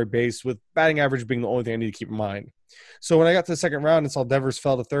 5 category base with batting average being the only thing I need to keep in mind. So when I got to the second round and saw Devers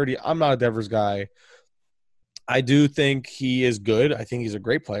fell to 30, I'm not a Devers guy. I do think he is good. I think he's a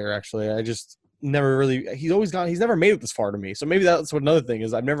great player, actually. I just never really – he's never made it this far to me. So maybe that's what another thing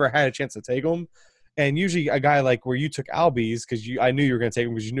is. I've never had a chance to take him. And usually a guy like where you took Albies because I knew you were going to take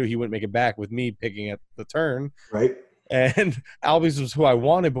him because you knew he wouldn't make it back with me picking at the turn. Right. And Albies was who I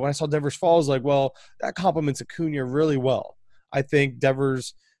wanted. But when I saw Devers fall, I was like, well, that complements Acuna really well. I think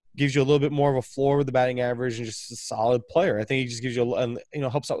Devers gives you a little bit more of a floor with the batting average and just a solid player. I think he just gives you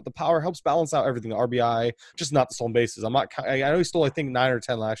helps out with the power, helps balance out everything, the RBI, just not the stolen bases. I know he stole, I think, 9 or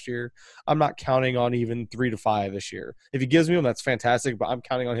 10 last year. I'm not counting on even 3 to 5 this year. If he gives me them, that's fantastic, but I'm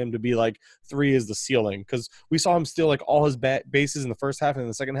counting on him to be like 3 is the ceiling because we saw him steal like all his bases in the first half, and in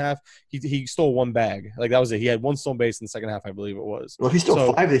the second half, he stole 1 bag. Like that was it. He had 1 stolen base in the second half, I believe it was. Well, if he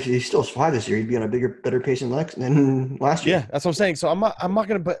stole 5, if he steals 5 this year, he'd be on a better pace than last year. Yeah, that's what I'm saying. So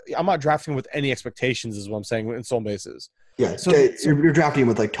I'm not drafting with any expectations, is what I'm saying, in stolen bases. Yeah, so you're drafting him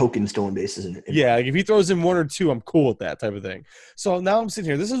with like token stolen bases. Yeah, like if he throws in 1 or 2, I'm cool with that type of thing. So now I'm sitting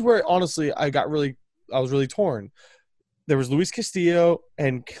here. This is where honestly I was really torn. There was Luis Castillo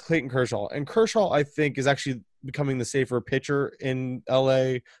and Clayton Kershaw, and Kershaw I think is actually becoming the safer pitcher in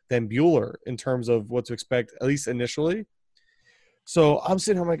LA than Bueller in terms of what to expect, at least initially. So I'm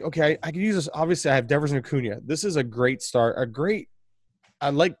sitting here, I'm like, okay, I can use this. Obviously, I have Devers and Acuna. This is a great start. I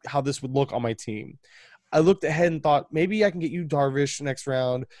like how this would look on my team. I looked ahead and thought maybe I can get you Darvish next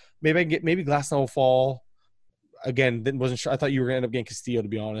round. Maybe I can get Glasnow will fall. Again, wasn't sure. I thought you were gonna end up getting Castillo, to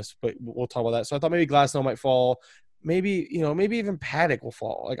be honest, but we'll talk about that. So I thought maybe Glasnow might fall. Maybe maybe even Paddock will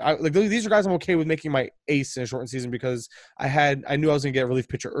fall. Like these are guys I'm okay with making my ace in a shortened season because I knew I was gonna get a relief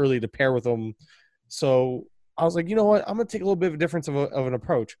pitcher early to pair with them. So I was like, you know what? I'm gonna take a little bit of a difference of an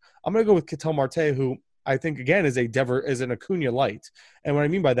approach. I'm gonna go with Ketel Marte, who I think again is an Acuna light. And what I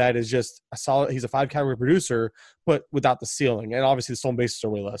mean by that is just he's a 5-category producer, but without the ceiling. And obviously the stolen bases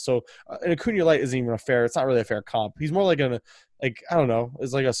are way less. So an Acuna light isn't even it's not really a fair comp. He's more like I don't know,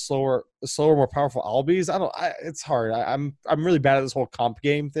 it's like a slower, more powerful Albies. It's hard. I'm really bad at this whole comp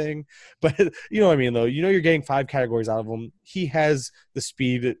game thing, but you know what I mean though. You're getting 5 categories out of him. He has the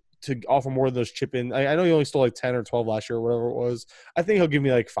speed to offer more of those chip in. I know he only stole like 10 or 12 last year or whatever it was. I think he'll give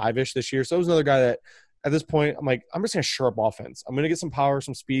me like 5-ish this year. So it was another guy that at this point, I'm like, I'm just going to shore up offense. I'm going to get some power,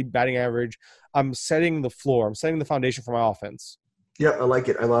 some speed, batting average. I'm setting the floor. I'm setting the foundation for my offense. Yeah, I like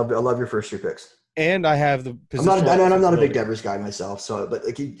it. I love your first 3 picks. And I have the position. I'm not a big Devers guy myself, so but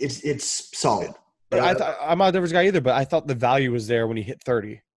like it's solid. I'm not a Devers guy either, but I thought the value was there when he hit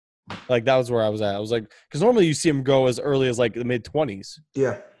 30. Like that was where I was at. I was like, because normally you see him go as early as like the mid 20s.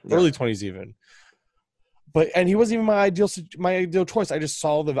 Yeah. Early 20s even. And he wasn't even my ideal choice.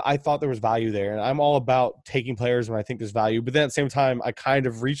 I thought there was value there, and I'm all about taking players when I think there's value. But then at the same time, I kind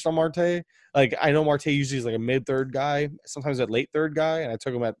of reached on Marte. Like I know Marte usually is like a mid-third guy, sometimes a late-third guy, and I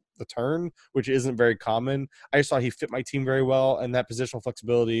took him at the turn, which isn't very common. I just thought he fit my team very well, and that positional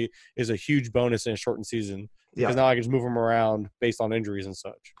flexibility is a huge bonus in a shortened season because now I can just move him around based on injuries and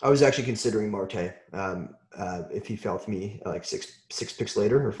such. I was actually considering Marte if he fell to me like six picks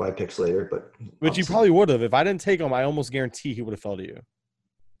later or 5 picks later, but which you probably would have. If I didn't take him, I almost guarantee he would have fell to you.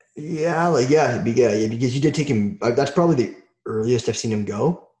 Yeah, because you did take him. That's probably the earliest I've seen him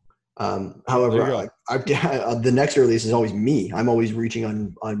go. However, the next earliest is always me. I'm always reaching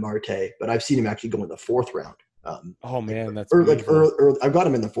on Marte, but I've seen him actually go in the 4th round. Oh man, that's early, I've got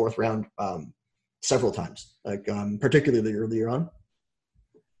him in the 4th round several times, like particularly earlier on.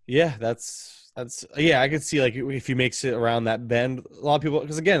 Yeah, I could see like if he makes it around that bend, a lot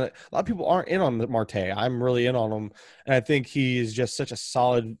of people aren't in on Marte. I'm really in on him, and I think he is just such a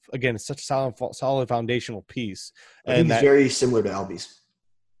solid foundational piece. I think he's very similar to Albies.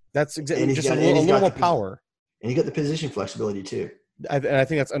 That's exactly just a little more power, and you got the position flexibility too. I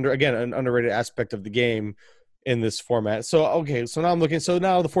think that's an underrated aspect of the game in this format. So now I'm looking. So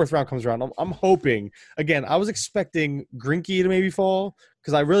now the 4th round comes around. I'm hoping again. I was expecting Greinke to maybe fall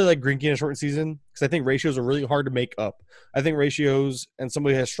because I really like Greinke in a shortened season because I think ratios are really hard to make up. I think ratios and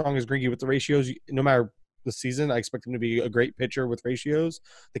somebody as strong as Greinke with the ratios, no matter the season, I expect him to be a great pitcher with ratios.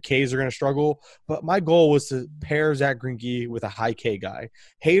 The Ks are going to struggle, but my goal was to pair Zach Greinke with a high K guy.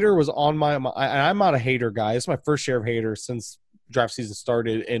 Hader was on my. I'm not a Hader guy. It's my first share of Hader since draft season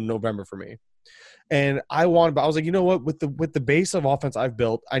started in November for me. And I was like, you know what? With the base of offense I've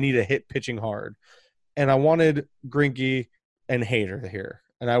built, I need to hit pitching hard. And I wanted Greinke and Hader here.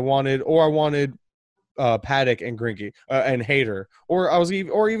 And I wanted Paddock and Greinke and Hader.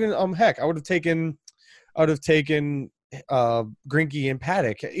 Heck, I would have taken Greinke and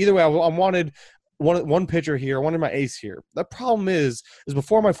Paddock. Either way, I wanted one pitcher here. I wanted my ace here. The problem is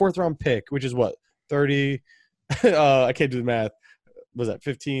before my 4th round pick, which is what 30. I can't do the math. Was that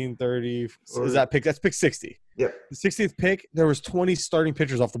 15, 30? Is that pick? That's pick 60. Yep. The 60th pick, there was 20 starting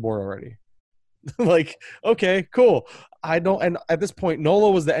pitchers off the board already. Like, okay, cool. And at this point,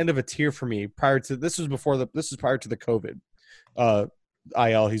 Nola was the end of a tier for me this was prior to the COVID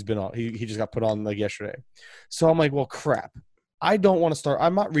IL he's been on. He just got put on like yesterday. So I'm like, well, crap. I don't want to start.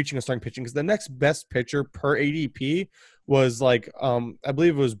 I'm not reaching a starting pitching because the next best pitcher per ADP was like, I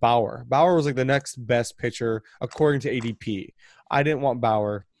believe it was Bauer. Bauer was like the next best pitcher according to ADP. I didn't want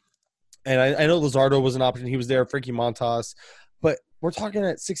Bauer. And I know Luzardo was an option. He was there, Frankie Montas. But we're talking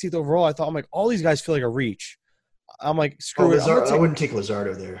at 60th overall. I'm like, all these guys feel like a reach. I'm like, screw it. I wouldn't take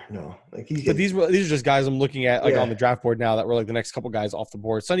Luzardo there. No. But these are just guys I'm looking at on the draft board now that were like the next couple guys off the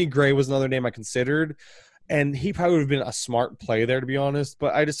board. Sonny Gray was another name I considered. And he probably would have been a smart play there, to be honest.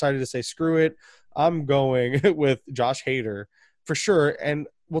 But I decided to say, screw it. I'm going with Josh Hader for sure. And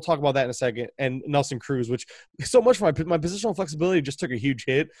we'll talk about that in a second. And Nelson Cruz, which so much for my positional flexibility just took a huge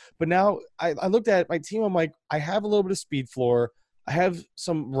hit. But now I looked at my team. I'm like, I have a little bit of speed floor. I have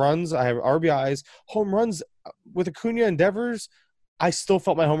some runs. I have RBIs. Home runs with Acuna and Devers, I still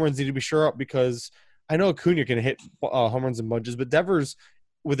felt my home runs needed to be sure up because I know Acuna can hit home runs and bunches, but Devers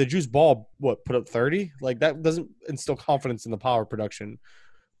with a juice ball, put up 30? Like that doesn't instill confidence in the power production.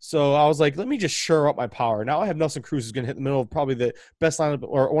 So I was like, let me just shore up my power. Now I have Nelson Cruz who's going to hit the middle of probably the best lineup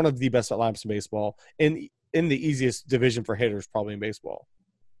or one of the best lineups in baseball in the easiest division for hitters probably in baseball.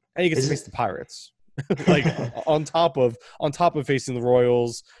 And he gets to face the Pirates. Like on top of facing the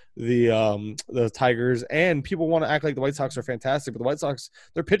Royals, the Tigers, and people want to act like the White Sox are fantastic, but the White Sox,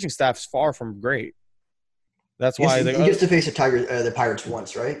 their pitching staff's far from great. That's why he gets to face the Pirates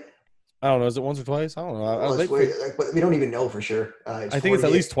once, right? I don't know. Is it once or twice? I don't know. But we don't even know for sure. I think it's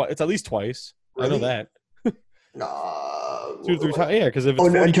at least twice. It's at least twice. Really? I know that. No. 2 or 3 times. Yeah, because if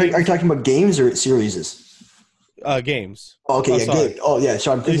it's are you talking about games or series? Games. Oh, okay, game. Oh, yeah.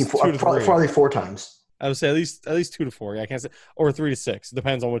 So I'm thinking probably 4 times. I would say at least 2 to 4. Yeah, I can't say, or 3 to 6. It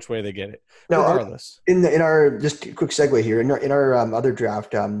depends on which way they get it. Now, regardless, in our just a quick segue here. In our other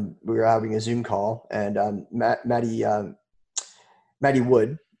draft, we were having a Zoom call, and Matty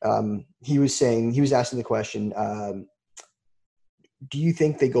Wood, he was asking the question. Do you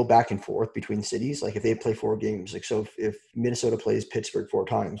think they go back and forth between cities? Like if they play 4 games, like so if Minnesota plays Pittsburgh 4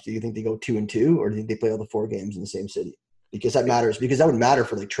 times, do you think they go 2-2, or do you think they play all the 4 games in the same city? Because that matters. Because that would matter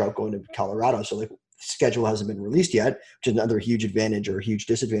for like Trout going to Colorado. So like schedule hasn't been released yet, which is another huge advantage or a huge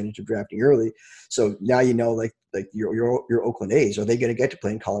disadvantage of drafting early. So now you know like your Oakland A's, are they going to get to play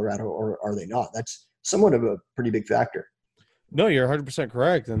in Colorado or are they not? That's somewhat of a pretty big factor. No, you're 100%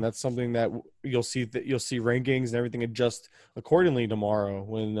 correct, and that's something that you'll see rankings and everything adjust accordingly tomorrow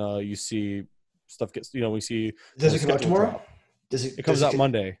when you see stuff gets. We see. Does it come out tomorrow? It comes out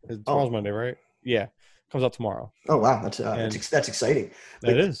Monday. Tomorrow's Monday, right? Yeah, it comes out tomorrow. Oh wow, that's exciting.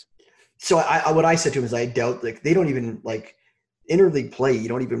 That is. So what I said to him is I doubt like they don't even like interleague play. You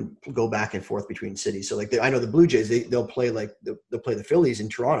don't even go back and forth between cities. So like I know the Blue Jays they'll play they'll play the Phillies in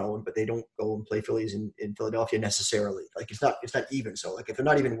Toronto, but they don't go and play Phillies in Philadelphia necessarily. Like it's not even. So like if they're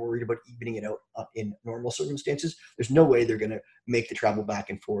not even worried about evening it out in normal circumstances, there's no way they're going to make the travel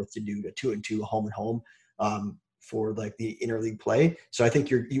back and forth to do the 2-2 home and home for like the interleague play. So I think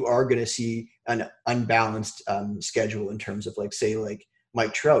you are going to see an unbalanced schedule in terms of like say like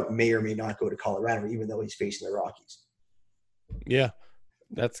Mike Trout may or may not go to Colorado even though he's facing the Rockies. Yeah,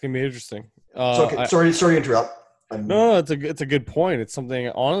 that's gonna be interesting. Sorry to interrupt. No, it's a good point. It's something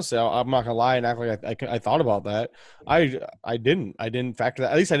honestly I'm not gonna lie and act like I thought about that. I didn't factor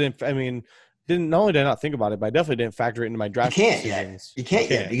that. At least I didn't. I mean, not only did I not think about it, but I definitely didn't factor it into my draft decisions. You can't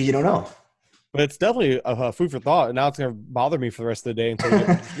yet because you don't know. But it's definitely a food for thought. And now it's gonna bother me for the rest of the day until we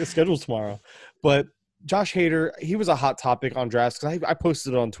get schedules tomorrow. But Josh Hader, he was a hot topic on drafts because I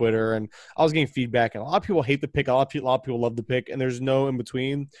posted it on Twitter and I was getting feedback. And a lot of people hate the pick. A lot of people love the pick, and there's no in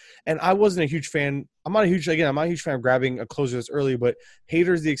between. And I wasn't a huge fan. I'm not a huge fan of grabbing a closer this early, but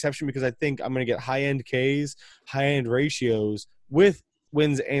Hader's the exception because I think I'm going to get high-end Ks, high-end ratios with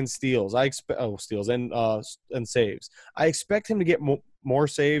wins and steals. Steals and saves. I expect him to get more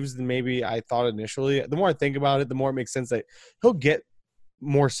saves than maybe I thought initially. The more I think about it, the more it makes sense that he'll get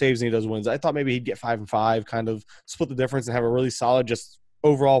more saves than he does wins. I thought maybe he'd get 5 and 5, kind of split the difference and have a really solid, just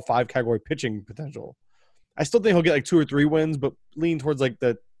overall 5 category pitching potential. I still think he'll get like 2 or 3 wins, but lean towards like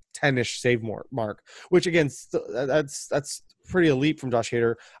the 10-ish save mark, which again, that's pretty elite from Josh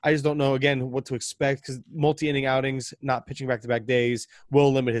Hader. I just don't know again what to expect because multi-inning outings, not pitching back-to-back days,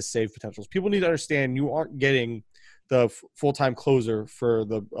 will limit his save potentials. People need to understand you aren't getting the full-time closer for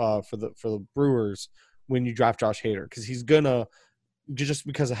the Brewers when you draft Josh Hader because he's gonna. Just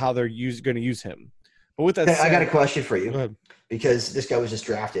because of how they're going to use him. But with that said, I got a question for you because this guy was just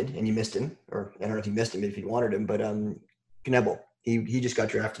drafted and you missed him, or I don't know if you missed him if you wanted him, but Knebel, he just got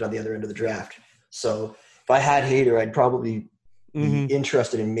drafted on the other end of the draft. So if I had Hader, I'd probably be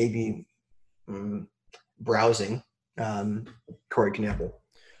interested in maybe browsing Corey Knebel.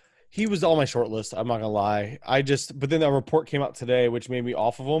 He was on my short list. I'm not gonna lie. But then that report came out today, which made me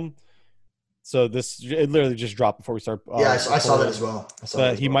off of him. So it literally just dropped before we start. I saw that as well.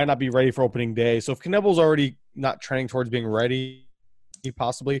 He might not be ready for opening day. So if Knebel's already not trending towards being ready,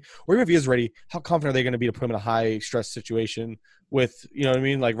 possibly, or even if he is ready, how confident are they going to be to put him in a high stress situation with, you know what I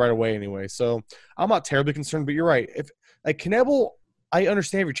mean, like right away anyway. So I'm not terribly concerned, but you're right. If like Knebel, I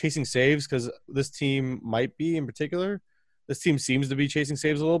understand if you're chasing saves because this team might be in particular. This team seems to be chasing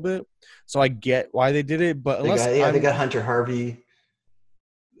saves a little bit, so I get why they did it. But they got Hunter Harvey.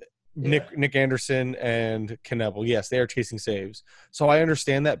 Nick Anderson and Knebel. Yes, they are chasing saves. So I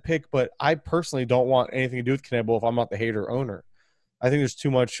understand that pick, but I personally don't want anything to do with Knebel if I'm not the Hader owner. I think there's too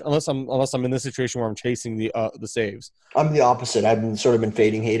much unless I'm in this situation where I'm chasing the saves. I'm the opposite. I've been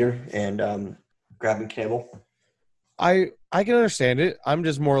fading Hader and grabbing Knebel. I can understand it. I'm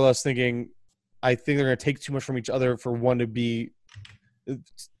just more or less thinking I think they're going to take too much from each other for one to be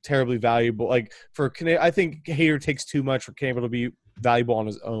terribly valuable. Like I think Hader takes too much for Knebel to be valuable on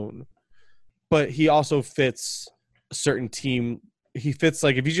his own. But he also fits a certain team. He fits,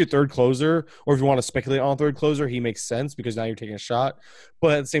 like, if he's your third closer, or if you want to speculate on a third closer, he makes sense because now you're taking a shot.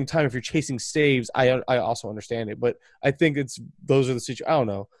 But at the same time, if you're chasing saves, I also understand it. But I think those are the situations. I don't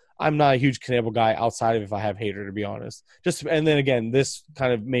know. I'm not a huge Knebel guy outside of if I have Hader, to be honest. And then again, this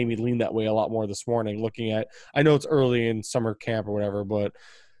kind of made me lean that way a lot more this morning. Looking at, I know it's early in summer camp or whatever, but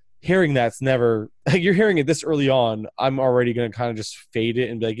hearing that's never you're hearing it this early on. I'm already going to kind of just fade it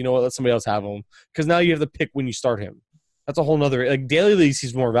and be like, you know what, let somebody else have him, because now you have to pick when you start him. That's a whole nother, like, daily leagues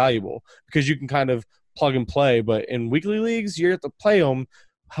he's more valuable because you can kind of plug and play, but in weekly leagues you have to play him.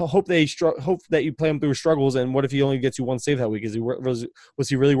 Hope that you play him through struggles. And what if he only gets you one save that week? Was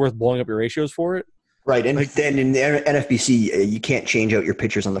he really worth blowing up your ratios for it? Right, and then in the NFBC, you can't change out your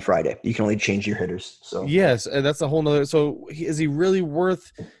pitchers on the Friday. You can only change your hitters. So yes, and that's a whole nother. So is he really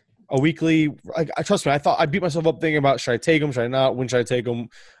worth a weekly? Like, trust me, I beat myself up thinking about, should I take him, should I not, when should I take him,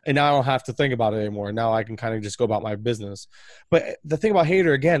 and now I don't have to think about it anymore. Now I can kind of just go about my business. But the thing about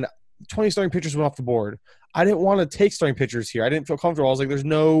Hader, again, 20 starting pitchers went off the board. I didn't want to take starting pitchers here. I didn't feel comfortable. I was like, there's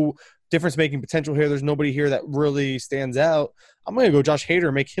no difference-making potential here. There's nobody here that really stands out. I'm going to go Josh Hader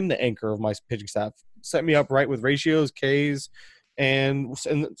and make him the anchor of my pitching staff. Set me up right with ratios, Ks, and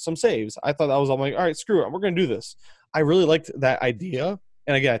some saves. I thought that was, I'm like, all right, screw it. We're going to do this. I really liked that idea.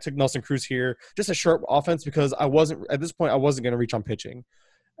 And again, I took Nelson Cruz here, just a sharp offense, because I wasn't going to reach on pitching.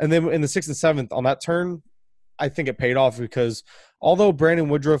 And then in the 6th and 7th on that turn, I think it paid off, because although Brandon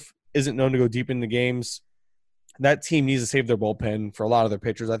Woodruff isn't known to go deep into games, that team needs to save their bullpen for a lot of their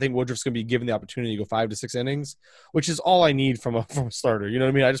pitchers. I think Woodruff's going to be given the opportunity to go 5 to 6 innings, which is all I need from a starter. You know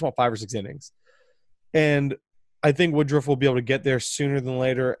what I mean? I just want 5 or 6 innings. And I think Woodruff will be able to get there sooner than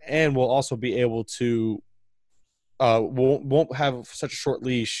later, and will also be able to won't have such a short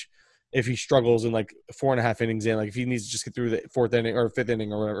leash if he struggles in like 4.5 innings in. Like, if he needs to just get through the 4th inning or 5th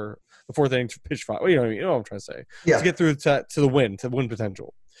inning or whatever, the 4th inning to pitch 5. Well, you know what I mean? You know what I'm trying to say? Yeah. To get through to the win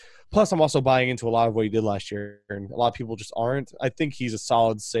potential. Plus, I'm also buying into a lot of what he did last year, and a lot of people just aren't. I think he's a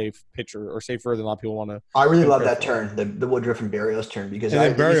solid, safe pitcher, or safer than a lot of people want to. I really love that turn, the Woodruff and Berrios turn, because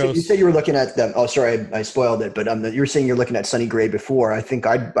you said you were looking at them. Oh, sorry, I spoiled it, but you were saying you're looking at Sonny Gray before. I think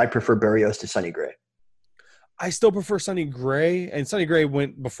I prefer Berrios to Sonny Gray. I still prefer Sonny Gray, and Sonny Gray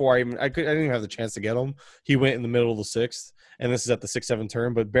went before I didn't even have the chance to get him. He went in the middle of the 6th, and this is at the 6-7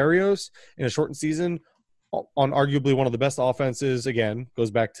 turn. But Berrios, in a shortened season, on arguably one of the best offenses, again, goes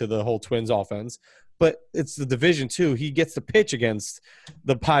back to the whole Twins offense, but it's the division too. He gets to pitch against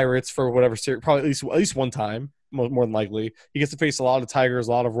the Pirates for whatever series, probably at least one time, more than likely. He gets to face a lot of Tigers,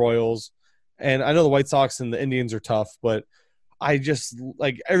 a lot of Royals, and I know the White Sox and the Indians are tough, but I just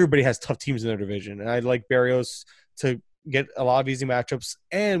like, everybody has tough teams in their division, and I like Berrios to get a lot of easy matchups,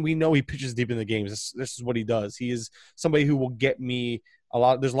 and we know he pitches deep in the games. This is what he does. He is somebody who will get me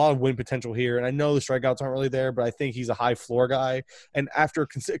there's a lot of win potential here, and I know the strikeouts aren't really there, but I think he's a high floor guy. And after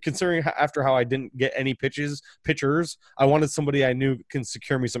considering how I didn't get any pitchers, I wanted somebody I knew can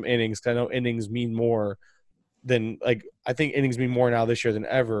secure me some innings, because I know innings mean more than, like, I think innings mean more now this year than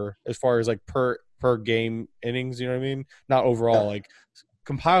ever, as far as like per game innings. You know what I mean? Not overall. Like,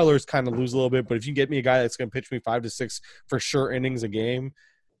 compilers kind of lose a little bit, but if you get me a guy that's going to pitch me 5 to 6 for sure innings a game,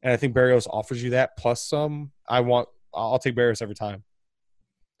 and I think Berrios offers you that plus some, I'll take Berrios every time.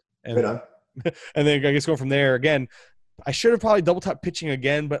 And then I guess going from there, again, I should have probably double tap pitching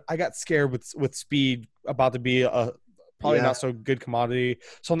again, but I got scared with speed about to be a probably not so good commodity.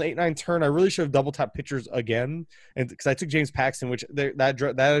 So on the 8-9 turn, I really should have double tap pitchers again, and because I took James Paxton, which that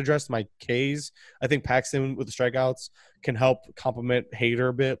addressed my Ks. I think Paxton with the strikeouts can help complement Hader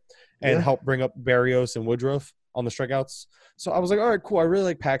a bit and help bring up Berrios and Woodruff on the strikeouts. So I was like, all right, cool. I really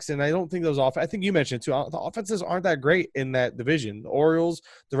like Paxton. I don't think those I think you mentioned it too. The offenses aren't that great in that division. The Orioles,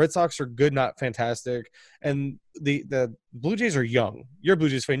 the Red Sox are good, not fantastic. And the Blue Jays are young. You're a Blue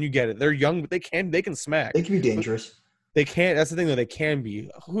Jays fan, you get it. They're young, but they can smack. They can be dangerous. They can't. That's the thing, that they can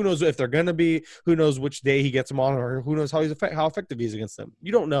be. Who knows if they're gonna be? Who knows which day he gets them on, or who knows how effective he is against them?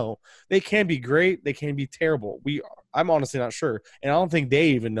 You don't know. They can be great. They can be terrible. I'm honestly not sure, and I don't think they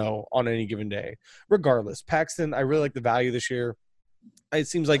even know on any given day. Regardless, Paxton, I really like the value this year. It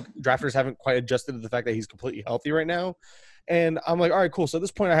seems like drafters haven't quite adjusted to the fact that he's completely healthy right now, and I'm like, all right, cool. So at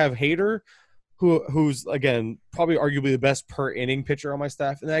this point, I have Hader, who's, again, probably arguably the best per inning pitcher on my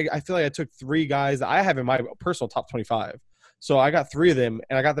staff. And I feel like I took 3 guys that I have in my personal top 25. So I got 3 of them,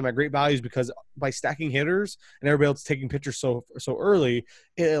 and I got them at great values because by stacking hitters and everybody else taking pitchers so early,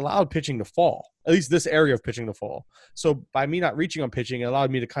 it allowed pitching to fall. At least this area of pitching to fall. So by me not reaching on pitching, it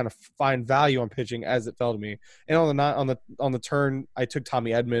allowed me to kind of find value on pitching as it fell to me. And on the turn, I took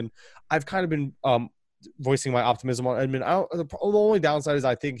Tommy Edman. I've kind of been voicing my optimism on Edman. The only downside is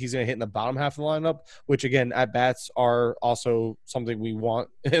I think he's going to hit in the bottom half of the lineup, which again, at bats are also something we want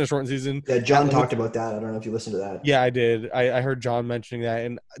in a shortened season. Yeah, John talked about that. I don't know if you listened to that. Yeah, I did. I heard John mentioning that,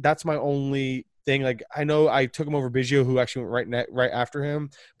 and that's my only thing. Like, I know I took him over Biggio, who actually went right after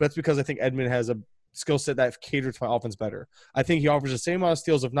him, but that's because I think Edman has a skill set that caters to my offense better. I think he offers the same amount of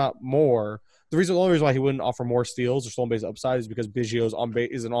steals, if not more. The only reason why he wouldn't offer more steals or stolen base upside is because Biggio's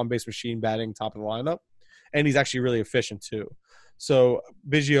is an on-base machine batting top of the lineup, and he's actually really efficient too. So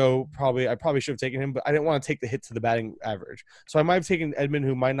Biggio, I probably should have taken him, but I didn't want to take the hit to the batting average. So I might have taken Edman,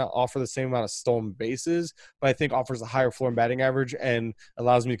 who might not offer the same amount of stolen bases, but I think offers a higher floor and batting average and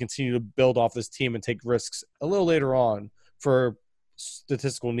allows me to continue to build off this team and take risks a little later on for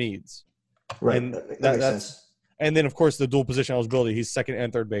statistical needs. Right. And that makes sense. And then, of course, the dual position eligibility. He's second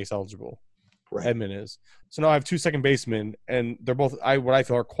and third base eligible. Right. Edman is. So now I have 2 second basemen, and they're both what I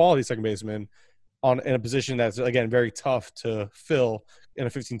feel are quality second basemen in a position that's, again, very tough to fill in a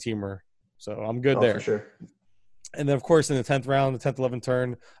 15-teamer. So I'm good there. For sure. And then, of course, in the 10th round, the 10th, 11th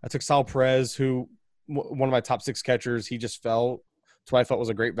turn, I took Sal Perez, who one of my top 6 catchers. He just fell to what I felt was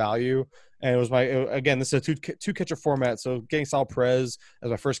a great value. And it was again, this is a two catcher format. So getting Sal Perez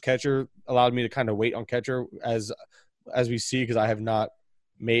as my first catcher allowed me to kind of wait on catcher as we see, because I have not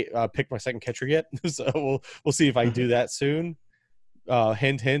picked my second catcher yet. So we'll see if I do that soon.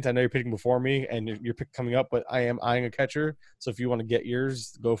 Hint, I know you're picking before me and your pick coming up, but I am eyeing a catcher. So if you want to get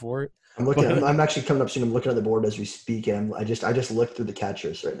yours, go for it. I'm actually coming up soon. I'm looking at the board as we speak, and I just looked through the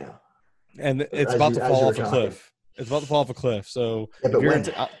catchers right now. And it's about to fall off a cliff. It's about to fall off a cliff. So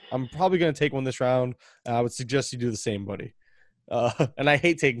I'm probably going to take one this round. I would suggest you do the same, buddy. And I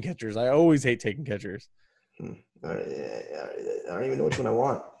hate taking catchers. I always hate taking catchers. I don't even know which one I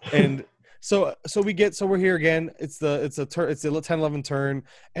want. And so we're here again. It's the 10-11 turn,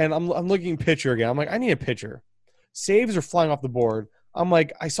 and I'm looking pitcher again. I'm like, I need a pitcher. Saves are flying off the board. I'm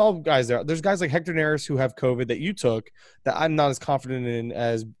like, I saw guys there. There's guys like Hector Neris who have COVID that you took that I'm not as confident in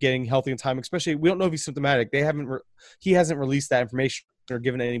as getting healthy in time. Especially, we don't know if he's symptomatic. He hasn't released that information or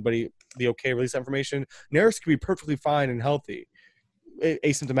given anybody the okay to release that information. Neris could be perfectly fine and healthy,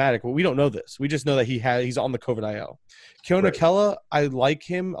 asymptomatic. Well, we don't know this. We just know that he's on the COVID IL. Keona Kela, I like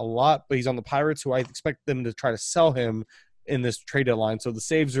him a lot, but he's on the Pirates, who I expect them to try to sell him in this trade deadline. So the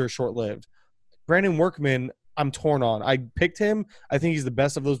saves are short-lived. Brandon Workman, I'm torn on. I picked him. I think he's the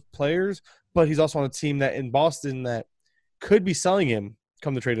best of those players, but he's also on a team that in Boston that could be selling him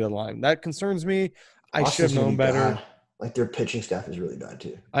come the trade deadline. That concerns me. I should have known better. Bad. Like, their pitching staff is really bad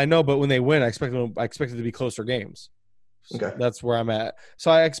too. I know, but when they win, I expect it to be closer games. Okay. That's where I'm at. So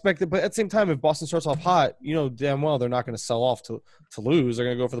I expect it, but at the same time, if Boston starts off hot, you know damn well they're not going to sell off to lose. They're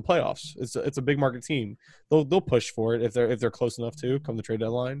going to go for the playoffs. It's a big market team. They'll push for it if they're close enough to come the trade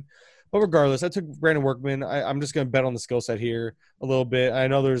deadline. But regardless, I took Brandon Workman. I'm just going to bet on the skill set here a little bit. I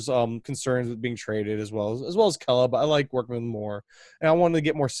know there's concerns with being traded as well as Kela, but I like Workman more. And I wanted to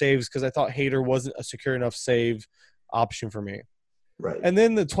get more saves because I thought Hader wasn't a secure enough save option for me. Right. And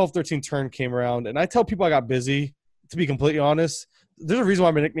then the 12-13 turn came around, and I tell people I got busy. To be completely honest, there's a reason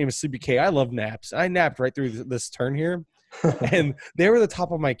why my nickname is Sleepy K. I love naps. I napped right through this turn here. And they were the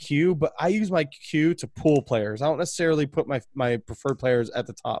top of my queue, but I use my queue to pool players. I don't necessarily put my preferred players at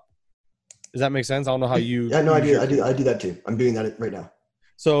the top. Does that make sense? I don't know how you. Yeah, no, I do that too. I'm doing that right now.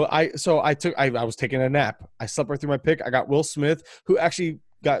 So I was taking a nap. I slept right through my pick. I got Will Smith, who actually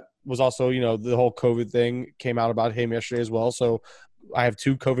was also, the whole COVID thing came out about him yesterday as well. So I have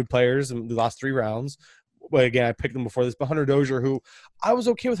 2 COVID players in the last 3 rounds. But again, I picked them before this. But Hunter Dozier, who I was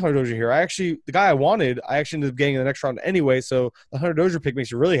okay with Hunter Dozier here. The guy I wanted, I actually ended up getting in the next round anyway. So the Hunter Dozier pick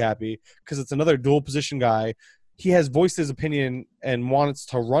makes you really happy because it's another dual position guy. He has voiced his opinion and wants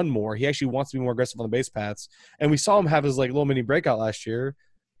to run more. He actually wants to be more aggressive on the base paths. And we saw him have his little mini breakout last year.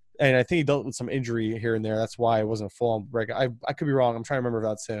 And I think he dealt with some injury here and there. That's why it wasn't a full-on breakout. I could be wrong. I'm trying to remember if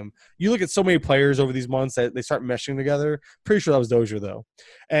that's him. You look at so many players over these months that they start meshing together. Pretty sure that was Dozier, though.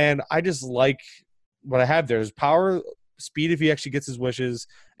 And I just like what I have there is power, speed if he actually gets his wishes,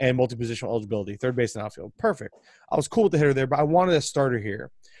 and multi-positional eligibility, third base and outfield. Perfect. I was cool with the hitter there, but I wanted a starter here.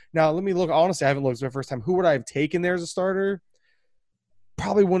 Now, let me look. Honestly, I haven't looked. It's my first time. Who would I have taken there as a starter?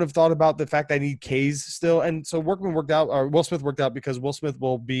 probably wouldn't have thought about the fact I need K's still. And so Workman worked out, or Will Smith worked out because Will Smith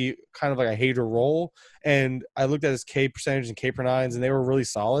will be kind of like a hater role. And I looked at his K percentage and K per nines, and they were really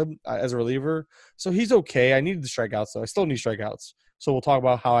solid as a reliever. So he's okay. I needed the strikeouts, though. I still need strikeouts. So we'll talk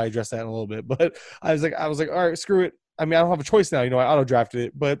about how I address that in a little bit. But I was like, all right, screw it. I mean, I don't have a choice now. I auto drafted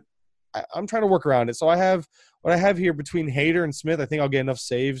it, but I'm trying to work around it. So I have what I have here between Hader and Smith. I think I'll get enough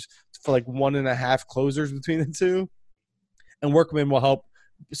saves for like 1.5 closers between the two, and Workman will help.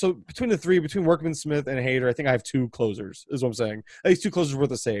 So between the three, between Workman, Smith, and Hader, I think I have 2 closers, is what I'm saying. At least 2 closers worth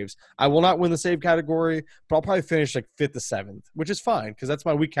of saves. I will not win the save category, but I'll probably finish like 5th to 7th, which is fine because that's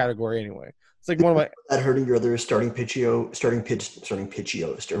my weak category anyway. It's like one of my that hurting your other starting pitchers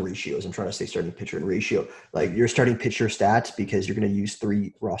or ratios. I'm trying to say starting pitcher and ratio. Like your starting pitcher stats because you're going to use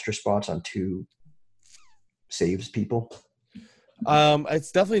 3 roster spots on 2 saves people.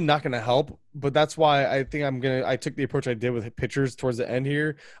 It's definitely not going to help, but that's why I think I took the approach I did with pitchers towards the end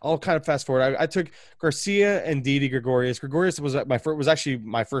here. I'll kind of fast forward. I took Garcia and Didi Gregorius. Gregorius was actually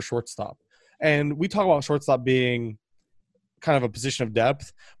my first shortstop. And we talk about shortstop being kind of a position of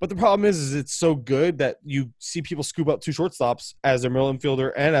depth, but the problem is it's so good that you see people scoop up 2 shortstops as their middle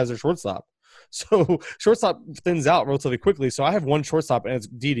infielder and as their shortstop. So shortstop thins out relatively quickly. So I have 1 shortstop and it's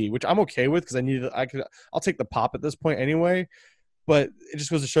Didi, which I'm okay with because I'll take the pop at this point anyway. But it just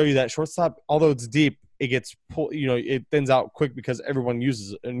goes to show you that shortstop, although it's deep, it gets pulled. It thins out quick because everyone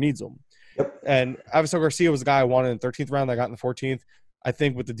uses it and needs them. Yep. And Avisel Garcia was the guy I wanted in the 13th round. I got in the 14th. I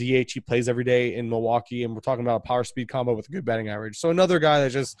think with the DH, he plays every day in Milwaukee, and we're talking about a power speed combo with a good batting average. So another guy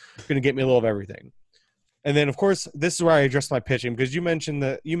that's just going to get me a little of everything. And then, of course, this is where I address my pitching because you mentioned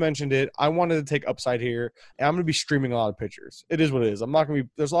it. I wanted to take upside here, and I'm going to be streaming a lot of pitchers. It is what it is. I'm not going to be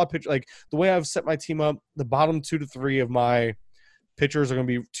 – there's a lot of pitchers. Like the way I've set my team up, the bottom 2 to 3 of my pitchers are going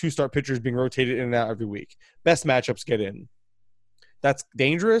to be 2-start pitchers being rotated in and out every week. Best matchups get in. That's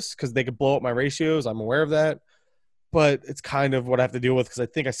dangerous because they could blow up my ratios. I'm aware of that. But it's kind of what I have to deal with because I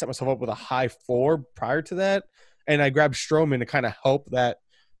think I set myself up with a high 4 prior to that. And I grabbed Stroman to kind of help that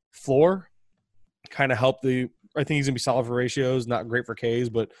floor, kind of help I think he's going to be solid for ratios, not great for Ks,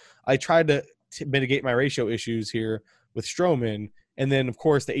 but I tried to mitigate my ratio issues here with Stroman. And then, of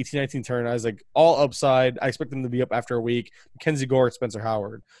course, the 18-19 turn, I was like, all upside. I expect them to be up after a week. Mackenzie Gore, Spencer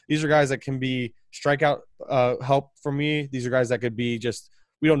Howard. These are guys that can be strikeout help for me. These are guys that could be just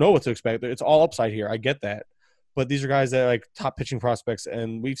 – we don't know what to expect. It's all upside here. I get that. But these are guys that are like top pitching prospects,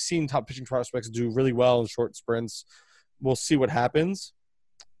 and we've seen top pitching prospects do really well in short sprints. We'll see what happens.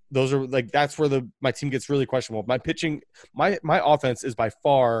 Those are like that's where my team gets really questionable. My pitching, my offense is by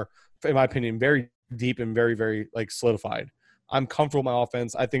far, in my opinion, very deep and very, very like solidified. I'm comfortable with my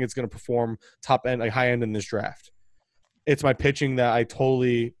offense. I think it's going to perform top end, like high end in this draft. It's my pitching that I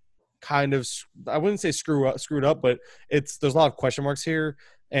totally kind of I wouldn't say screwed up, but there's a lot of question marks here,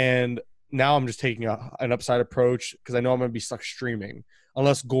 and now I'm just taking an upside approach because I know I'm going to be stuck streaming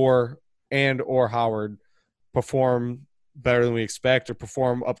unless Gore and or Howard perform better than we expect or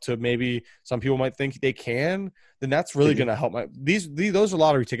perform up to maybe some people might think they can. Then that's really going to help those are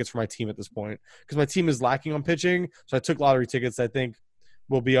lottery tickets for my team at this point because my team is lacking on pitching. So I took lottery tickets I think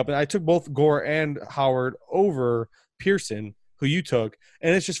will be up, and I took both Gore and Howard over Pearson, who you took,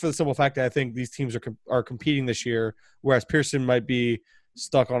 and it's just for the simple fact that I think these teams are competing this year, whereas Pearson might be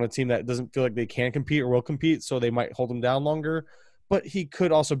stuck on a team that doesn't feel like they can compete or will compete, so they might hold him down longer. But he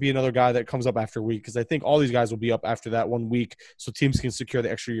could also be another guy that comes up after a week because I think all these guys will be up after that 1 week so teams can secure the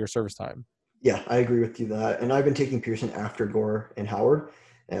extra year service time. Yeah, I agree with you that. And I've been taking Pearson after Gore and Howard.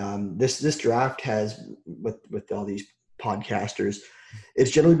 This draft has, with all these podcasters,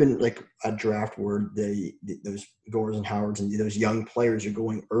 it's generally been like a draft where those Gores and Howards and those young players are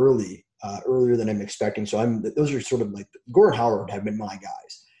going earlier than I'm expecting. So those are sort of like Gore and Howard have been my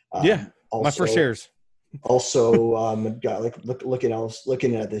guys. Also, my first shares. Also,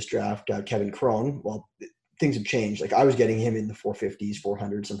 looking at this draft, Kevin Cron. Well, things have changed. Like I was getting him in the 450s,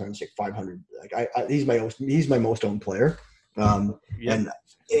 400, sometimes like 500. Like he's my most owned player. And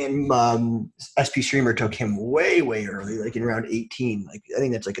SP Streamer took him way early, like in round 18. Like I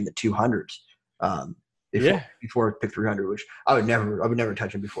think that's like in the 200s. Before pick 300, which I would never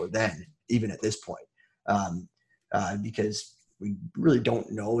touch him before then, even at this point, because we really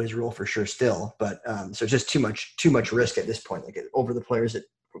don't know his role for sure still. But so it's just too much risk at this point. Like over the players that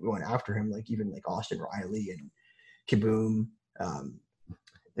were going after him, like even like Austin Riley and Kaboom.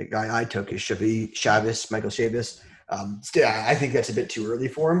 The guy I took is Michael Chavis. Still, I think that's a bit too early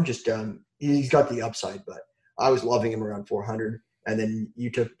for him. Just he's got the upside, but I was loving him around 400. And then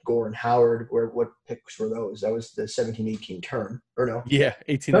you took Gore and Howard. What picks were those? That was the 17-18 turn, or no? Yeah,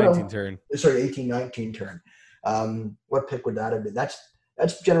 18-19 turn. Sorry, 18-19 turn. What pick would that have been? That's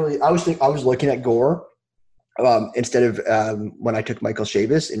That's generally. I was looking at Gore instead of when I took Michael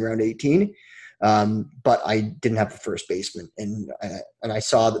Chavis in round 18, but I didn't have a first baseman, and I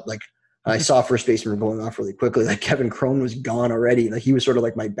saw that like. I saw first baseman going off really quickly. Like Kevin Cron was gone already. Like he was sort of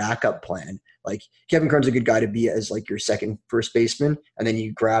like my backup plan. Like Kevin Cron's a good guy to be as like your second first baseman, and then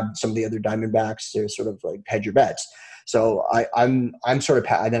you grab some of the other Diamondbacks to sort of like hedge your bets. So I'm sort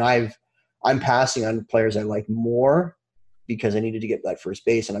of and then I'm passing on players I like more because I needed to get that first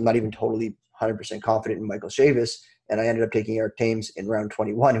base, and I'm not even totally 100% confident in Michael Chavis. And I ended up taking Eric Thames in round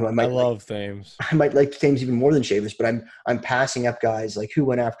 21, who I love Thames. I might like Thames even more than Chavis, but I'm passing up guys like who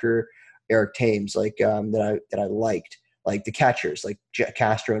went after Eric Thames, like that I liked, like the catchers, like Jack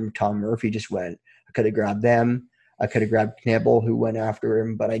Castro and Tom Murphy just went. I could have grabbed them. I could have grabbed Knebel, who went after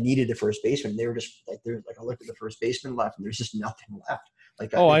him, but I needed a first baseman. They were just like there's like I looked at the first baseman left, and there's just nothing left.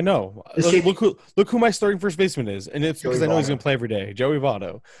 Like I know. Look who my starting first baseman is, and it's because I know he's going to play every day. Joey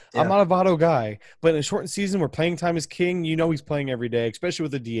Votto. Yeah. I'm not a Votto guy, but in a shortened season where playing time is king, you know he's playing every day, especially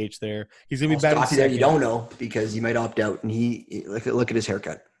with the DH there. He's going to be batting second. You don't know because he might opt out, and he look at his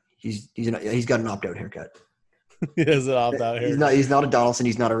haircut. He's got an opt out haircut. He has an opt out hair. He's not a Donaldson.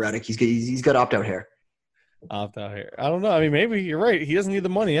 He's not a Reddick. He's got opt out hair. Opt out hair. I don't know. I mean, maybe you're right. He doesn't need the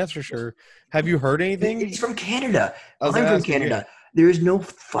money. That's for sure. Have you heard anything? He's from Canada. I'm from Canada. There is no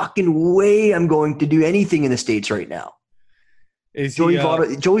fucking way I'm going to do anything in the States right now. Joey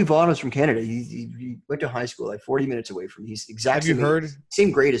Votto's from Canada. He went to high school like 40 minutes away from me. He's exactly Have you heard? Same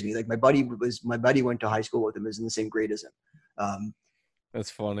grade as me. Like my buddy went to high school with him. Is in the same grade as him. That's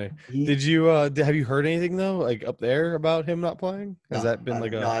funny. Did you have you heard anything though, like up there about him not playing? Has that been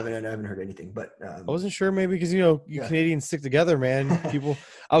like a? No, I haven't heard anything. But I wasn't sure, maybe because you Canadians stick together, man. People.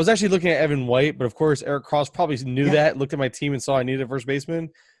 I was actually looking at Evan White, but of course Eric Cross probably knew that. Looked at my team and saw I needed a first baseman,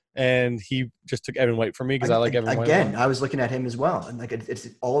 and he just took Evan White from me because I like Evan White. Again, I was looking at him as well, and like it's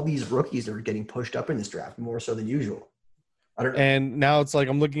all these rookies that are getting pushed up in this draft more so than usual. I don't know. And now it's like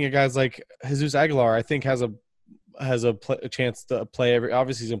I'm looking at guys like Jesus Aguilar. I think has a chance to play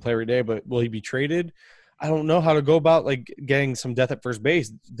obviously he's gonna play every day, but will he be traded? I don't know how to go about like getting some depth at first base.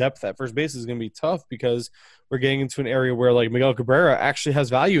 Depth at first base is gonna be tough because we're getting into an area where like Miguel Cabrera actually has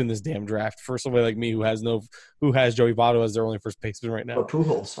value in this damn draft for somebody like me who has Joey Votto as their only first baseman right now. But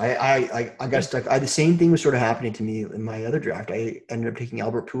Pujols, I got stuck. The same thing was sort of happening to me in my other draft. I ended up taking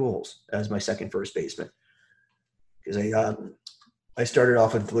Albert Pujols as my second first baseman because I started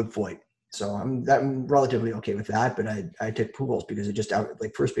off with Luke Voigt. So I'm relatively okay with that, but I took Pujols because it just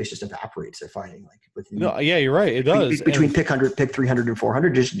first base just evaporates. They're finding you're right. It does between pick 300 and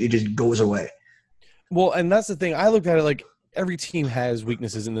 400. It just goes away. Well, and that's the thing. I looked at it like every team has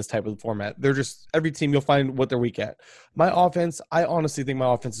weaknesses in this type of format. They're just every team you'll find what they're weak at. My offense, I honestly think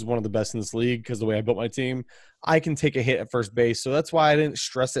my offense is one of the best in this league because the way I built my team, I can take a hit at first base. So that's why I didn't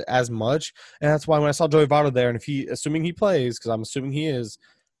stress it as much, and that's why when I saw Joey Votto there, and assuming he plays, because I'm assuming he is.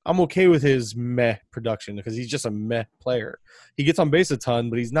 I'm okay with his meh production because he's just a meh player. He gets on base a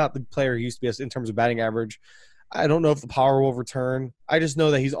ton, but he's not the player he used to be in terms of batting average. I don't know if the power will return. I just know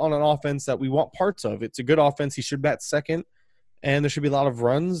that he's on an offense that we want parts of. It's a good offense. He should bat second, and there should be a lot of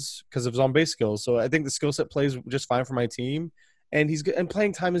runs because of his on-base skills. So I think the skill set plays just fine for my team, and he's good. And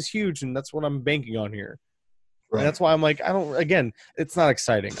playing time is huge, and that's what I'm banking on here. Right. And that's why I'm like, it's not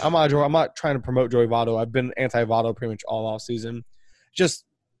exciting. I'm not trying to promote Joey Votto. I've been anti-Votto pretty much all offseason.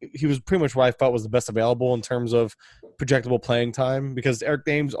 He was pretty much what I felt was the best available in terms of projectable playing time because Eric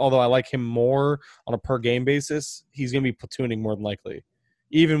Thames, although I like him more on a per game basis, he's going to be platooning more than likely.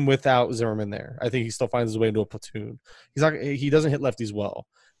 Even without Zimmerman there, I think he still finds his way into a platoon. He doesn't hit lefties well.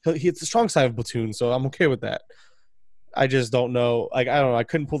 He hits the strong side of platoon, so I'm okay with that. I just don't know. I don't know. I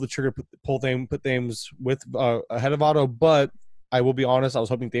couldn't pull the trigger, put Thames with ahead of Votto, but I will be honest. I was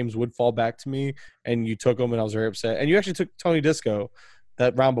hoping Thames would fall back to me, and you took him, and I was very upset. And you actually took Tony Disco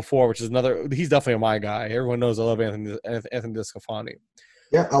that round before, which is another. He's definitely my guy. Everyone knows I love Anthony DeSclafani.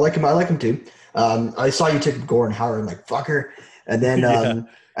 Yeah, I like him too. I saw you took Gore and Howard. I'm like fucker, and then and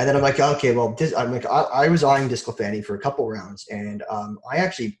then I'm like, okay, well, I was eyeing DeSclafani for a couple rounds, and I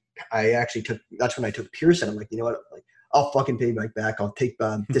actually took. That's when I took Pearson. I'm like, you know what, like I'll fucking pay Mike back. I'll take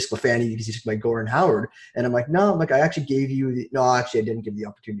DeSclafani because he took my Gore and Howard, and I'm like, no, I'm like I actually gave you. I didn't give you the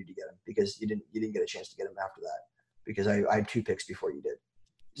opportunity to get him because you didn't get a chance to get him after that because I had 2 picks before you did.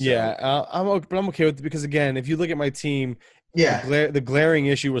 So, yeah, I'm okay with it because again, if you look at my team, the glaring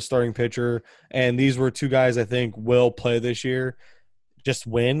issue was starting pitcher, and these were 2 guys I think will play this year, just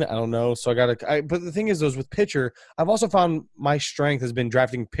win. I don't know, so but the thing is, with pitcher, I've also found my strength has been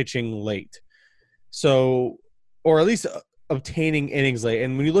drafting pitching late, so or at least obtaining innings late.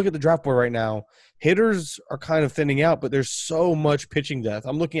 And when you look at the draft board right now, hitters are kind of thinning out, but there's so much pitching depth.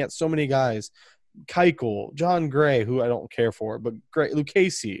 I'm looking at so many guys. Keuchel, John Gray, who I don't care for, but Gray,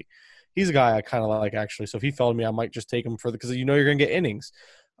 Lucchesi, he's a guy I kind of like, actually. So if he fell to me, I might just take him because you're going to get innings.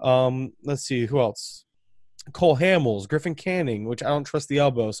 Let's see, who else? Cole Hamels, Griffin Canning, which I don't trust the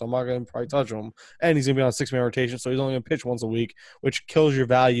elbow, so I'm not going to probably touch him. And he's going to be on a 6-man rotation, so he's only going to pitch once a week, which kills your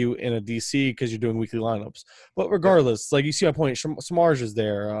value in a DC because you're doing weekly lineups. But regardless, like you see my point, Samardzija is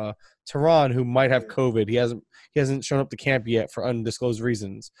there. Tehran, who might have COVID, he hasn't shown up to camp yet for undisclosed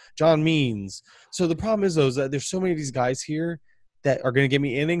reasons. John Means. So the problem is, though, is that there's so many of these guys here that are going to give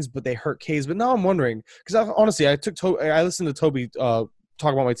me innings, but they hurt Ks. But now I'm wondering, because honestly, I listened to Toby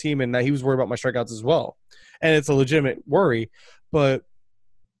talk about my team, and he was worried about my strikeouts as well. And it's a legitimate worry, but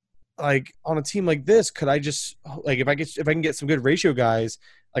like on a team like this, could I just like if I can get some good ratio guys,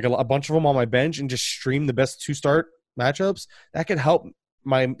 like a bunch of them on my bench, and just stream the best 2-start matchups, that could help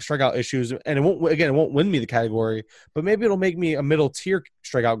my strikeout issues. And it won't win me the category, but maybe it'll make me a middle tier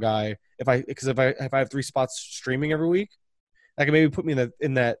strikeout guy if I have 3 spots streaming every week. That can maybe put me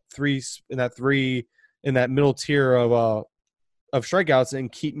in that middle tier of strikeouts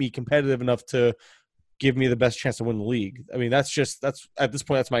and keep me competitive enough to give me the best chance to win the league. I mean, that's at this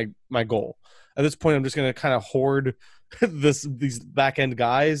point, that's my goal. At this point, I'm just going to kind of hoard these back end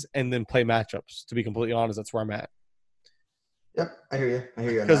guys and then play matchups. To be completely honest, that's where I'm at. Yep, I hear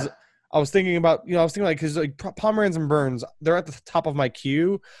you. Because I was thinking because like Pomeranz and Burns, they're at the top of my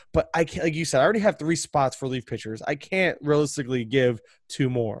queue, but I can't, like you said, I already have 3 spots for relief pitchers. I can't realistically give 2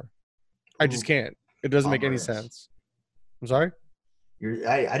 more. I just can't. It doesn't make any sense. I'm sorry?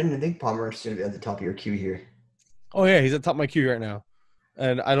 I didn't even think Pomeranz was going to be at the top of your queue here. Oh yeah, he's at the top of my queue right now,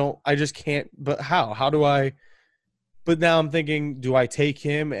 and I just can't. But how? How do I? But now I'm thinking, do I take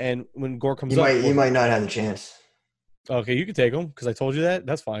him? And when Gore comes up, you might not have the chance. Okay, you can take him because I told you that.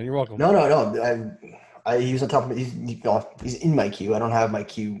 That's fine. You're welcome. No. He was on top of me. He's in my queue. I don't have my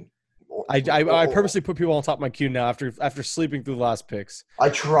queue. I purposely put people on top of my queue now after sleeping through the last picks. I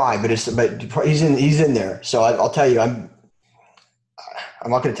try, but he's in there. So I'll tell you, I'm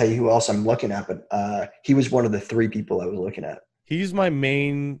not going to tell you who else I'm looking at, but he was one of the 3 people I was looking at. He's my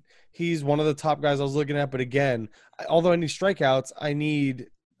main. He's one of the top guys I was looking at. But again, although I need strikeouts,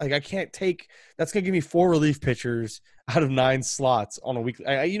 I can't take. That's going to give me 4 relief pitchers out of 9 slots on a week.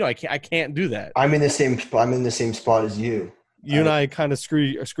 I can't do that. I'm in the same spot as you. You and I kind of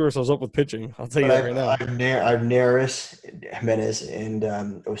screw ourselves up with pitching. I'll tell you that right now. I've Neris, Jimenez, and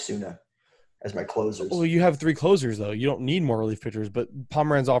Osuna as my closers. Well, you have 3 closers, though. You don't need more relief pitchers, but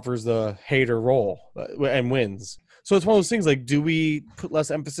Pomeranz offers the hater role and wins. So it's one of those things, like, do we put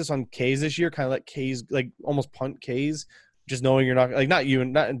less emphasis on Ks this year, kind of let Ks, like, almost punt Ks, just knowing you're not – like, not you,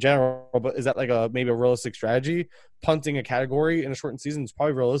 not in general, but is that, like, maybe a realistic strategy? Punting a category in a shortened season is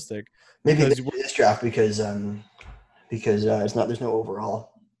probably realistic. Maybe this draft because there's no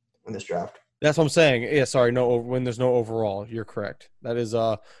overall in this draft. That's what I'm saying. Yeah, sorry, when there's no overall, you're correct. That is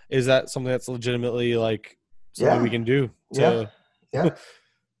that something that's legitimately like something we can do? Yeah.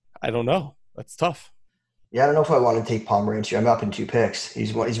 I don't know. That's tough. Yeah, I don't know if I want to take Pomeranz here. I'm up in 2 picks.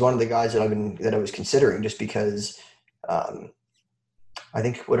 He's one of the guys that I was considering just because I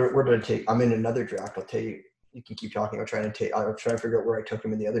think where did I take? I'm in another draft. I'll tell you. You can keep talking. I'm trying to figure out where I took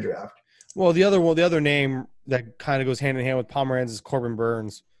him in the other draft. Well, the other name that kind of goes hand in hand with Pomeranz is Corbin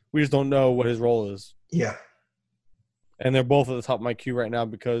Burns. We just don't know what his role is. Yeah. And they're both at the top of my queue right now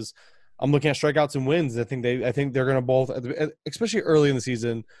because I'm looking at strikeouts and wins. I think they're going to both, especially early in the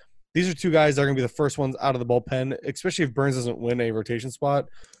season. These are 2 guys that are going to be the first ones out of the bullpen, especially if Burns doesn't win a rotation spot.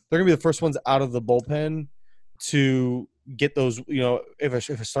 They're going to be the first ones out of the bullpen to get those, if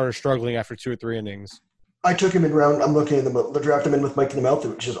a starter's struggling after 2 or 3 innings. I took him in round. I'm looking at the draft I'm in with Mike in the Mouth,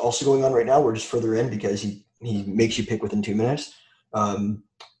 which is also going on right now. We're just further in because he makes you pick within 2 minutes.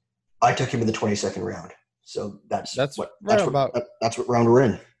 I took him in the 22nd round. So that's what round we're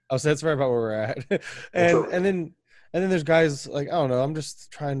in. Oh, so that's right about where we're at. and then there's guys like, I don't know, I'm just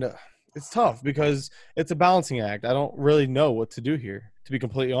trying to – it's tough because it's a balancing act. I don't really know what to do here, to be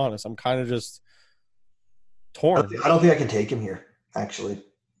completely honest. I'm kind of just torn. I don't think I can take him here, actually.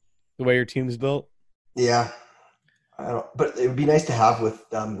 The way your team is built? Yeah. But it would be nice to have with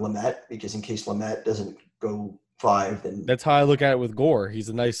Lamet because in case Lamet doesn't go 5, then – That's how I look at it with Gore. He's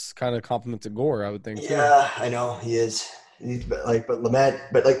a nice kind of compliment to Gore, I would think. Yeah, too. I know. He is. But Lamet,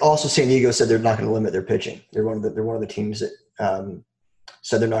 but also San Diego said they're not going to limit their pitching. They're one of the teams that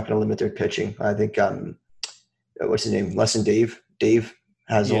said they're not going to limit their pitching. I think what's his name? Lesson Dave. Dave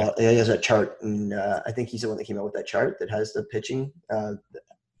has a lot. He has that chart, and I think he's the one that came out with that chart that has the pitching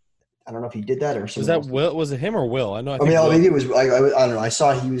I don't know if he did that or Was someone that else. Will? Was it him or Will? I know. I I mean, think Will. maybe it was. I don't know. I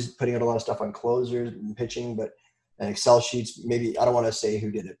saw he was putting out a lot of stuff on closers and pitching, but and Excel sheets. Maybe I don't want to say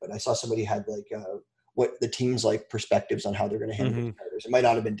who did it, but I saw somebody had like what the team's like perspectives on how they're going to handle the starters. It might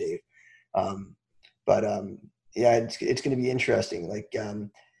not have been Dave, um, but yeah, it's going to be interesting. Like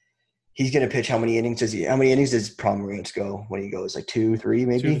he's going to pitch how many innings does he? How many innings does Pomeranz go when he goes? Like 2, 3, 2 to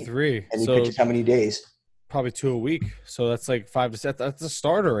maybe. 3. And he So pitches how many days? probably 2 a week. So that's like 5 to 7. That's a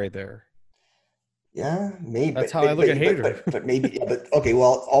starter right there. Yeah, maybe, That's how I look at Hader. but maybe, yeah, but okay.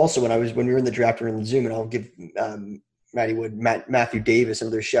 Well, also when we were in the draft or in the Zoom, and I'll give Matty Wood, Matthew Davis,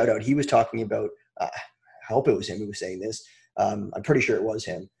 another shout out. He was talking about. I hope it was him who was saying this. I'm pretty sure it was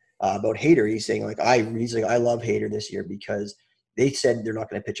him about Hader. He's saying he's like I love Hader this year because they said they're not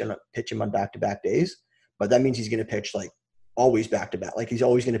going to pitch him on back-to-back days, but that means he's going to pitch like always back-to-back. Like he's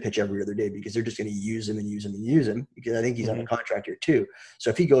always going to pitch every other day because they're just going to use him and use him and use him because I think he's on a contract here too. So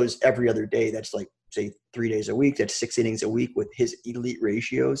if he goes every other day, that's like say 3 days a week, that's 6 innings a week with his elite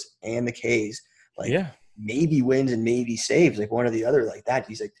ratios and the Ks. Like maybe wins and maybe saves, like one or the other like that.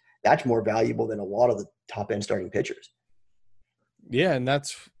 He's like, that's more valuable than a lot of the top end starting pitchers. Yeah. And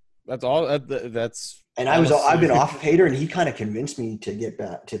that's all that's, and I've been off of Hader and he kind of convinced me to get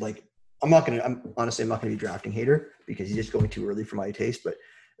back to like, I'm honestly not going to be drafting Hader because he's just going too early for my taste, but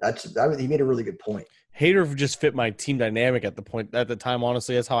he made a really good point. Hader just fit my team dynamic at the time.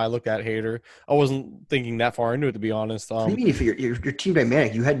 Honestly, that's how I looked at Hader. I wasn't thinking that far into it, to be honest. What do you mean if your team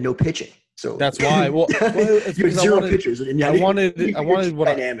dynamic? You had no pitching, so that's why. Well, it's you had zero pitchers. And I wanted what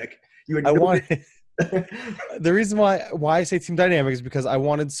dynamic. You had I wanted. The reason why I say team dynamic is because I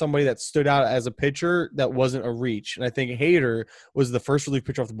wanted somebody that stood out as a pitcher that wasn't a reach, and I think Hader was the first relief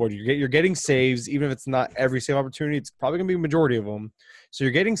pitcher off the board. You're getting saves, even if it's not every save opportunity. It's probably going to be a majority of them. So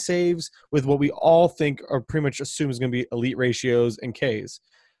you're getting saves with what we all think or pretty much assume is going to be elite ratios and Ks.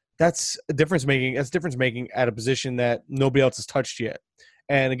 That's a difference making. That's difference making at a position that nobody else has touched yet,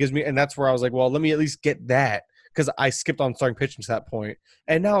 and it gives me. And that's where I was like, well, let me at least get that. Because I skipped on starting pitching to that point.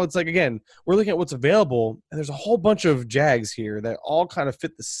 And now it's like, again, we're looking at what's available, and there's a whole bunch of Jags here that all kind of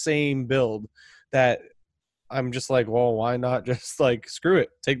fit the same build that I'm just like, well, why not just like, screw it,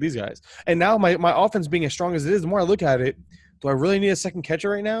 take these guys. And now my offense being as strong as it is, the more I look at it, do I really need a second catcher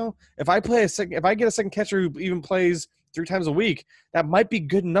right now? If I get a second catcher who even plays 3 times a week, that might be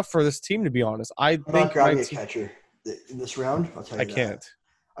good enough for this team, to be honest. I'm not grabbing a catcher in this round. I'll tell you I can't.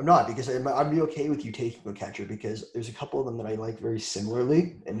 I'm not, because I'd be okay with you taking a catcher because there's a couple of them that I like very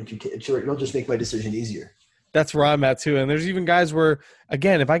similarly, and if you'll just make my decision easier. That's where I'm at too. And there's even guys where,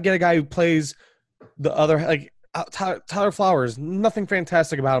 again, if I get a guy who plays the other, like Tyler Flowers, nothing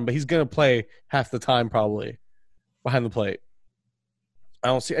fantastic about him, but he's going to play half the time probably behind the plate. I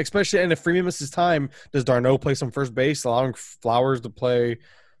don't see, especially, and if Freeman misses time, does d'Arnaud play some first base, allowing Flowers to play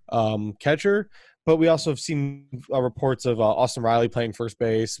catcher? But we also have seen reports of Austin Riley playing first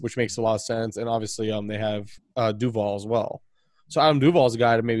base, which makes a lot of sense. And obviously they have Duvall as well. So Adam Duvall is a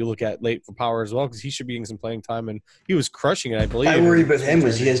guy to maybe look at late for power as well, because he should be getting some playing time, and he was crushing it, I believe. I worried with him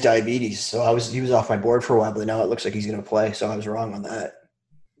was he has diabetes, so he was off my board for a while, but now it looks like he's going to play, so I was wrong on that.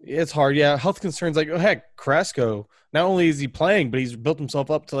 It's hard, yeah. Health concerns, like, oh, heck, Carrasco, not only is he playing, but he's built himself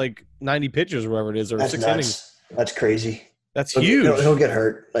up to like 90 pitches or whatever it is, or That's 6 nuts. innings. That's crazy. That's huge. He'll get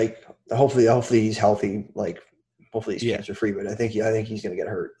hurt. Like, hopefully he's healthy. Like, hopefully he's cancer free. But I think he's going to get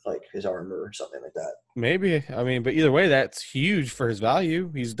hurt, like his arm or something like that. Maybe. I mean, but either way, that's huge for his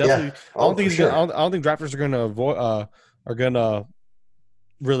value. He's definitely. Yeah. I don't think drafters are going to avoid. Are going to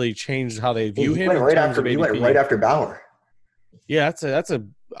really change how they view him. He went right after Bauer. Yeah, that's a.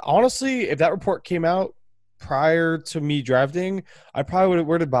 Honestly, if that report came out prior to me drafting, I probably would have.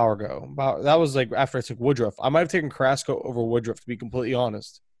 Where did Bauer go? That was like after I took Woodruff. I might have taken Carrasco over Woodruff, to be completely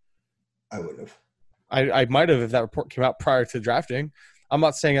honest. I would have. I might have if that report came out prior to drafting. I'm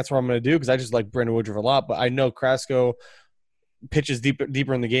not saying that's what I'm going to do because I just like Brandon Woodruff a lot, but I know Carrasco pitches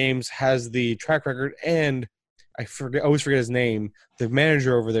deeper in the games, has the track record, and I always forget his name. The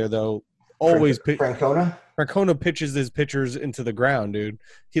manager over there, though, always Francona? Francona pitches his pitchers into the ground, dude.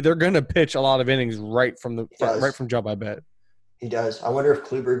 They're going to pitch a lot of innings right from jump, I bet. He does. I wonder if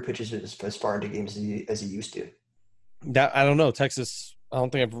Kluber pitches as far into games as he used to. That I don't know. Texas, I don't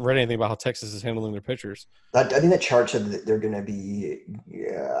think I've read anything about how Texas is handling their pitchers. I think that chart said that they're going to be.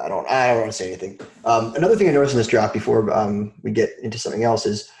 Yeah, I don't want to say anything. Another thing I noticed in this draft before we get into something else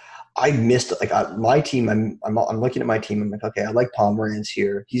is I missed my team. I'm looking at my team. I'm like, okay, I like Pomeranz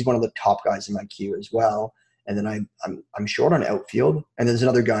here. He's one of the top guys in my queue as well. And then I'm short on outfield. And there's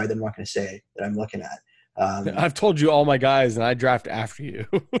another guy that I'm not going to say that I'm looking at. I've told you all my guys, and I draft after you.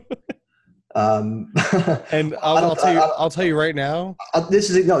 Um, And I don't. I'll tell you right now. This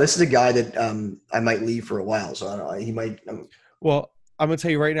is a guy that I might leave for a while. So I don't know. He might. Well, I'm gonna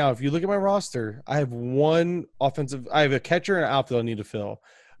tell you right now. If you look at my roster, I have I have a catcher and an outfield I need to fill,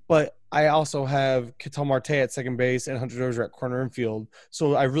 but I also have Ketel Marte at second base and Hunter Dozier at corner infield.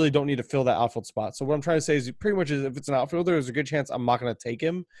 So I really don't need to fill that outfield spot. So what I'm trying to say is, pretty much, if it's an outfielder, there's a good chance I'm not gonna take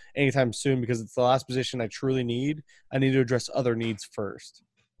him anytime soon because it's the last position I truly need. I need to address other needs first.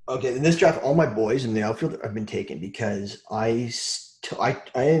 Okay, in this draft, all my boys in the outfield have been taken because I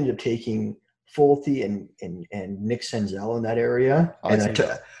ended up taking Folty and Nick Senzel in that area, I like and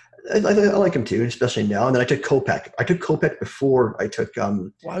Senzel. I like him too, especially now. And then I took Kopech. I took Kopech before I took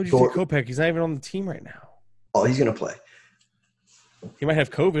Why would you take Kopech? He's not even on the team right now. Oh, he's gonna play. He might have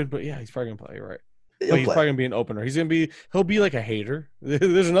COVID, but yeah, he's probably gonna play. You're right. He'll But he's play. probably gonna be an opener. He'll be like a hater.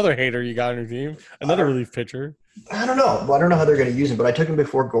 There's another hater you got on your team, another relief pitcher. I don't know. Well, I don't know how they're going to use him, but I took him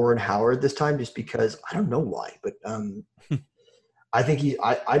before Gordon Howard this time just because I don't know why. But I think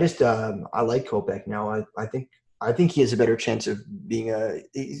I just I like Kopech now. I think he has a better chance of being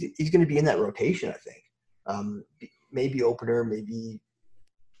he's going to be in that rotation. I think maybe opener,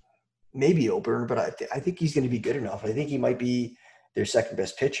 maybe opener, but I think he's going to be good enough. I think he might be their second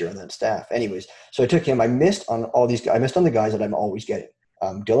best pitcher on that staff. Anyways, so I took him. I missed on all these guys. I missed on the guys that I'm always getting.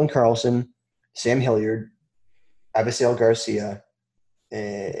 Dylan Carlson, Sam Hilliard, Avisail Garcia,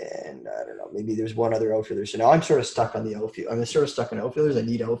 and I don't know, maybe there's one other outfielder. So now I'm sort of stuck on the outfield. I'm sort of stuck on outfielders. I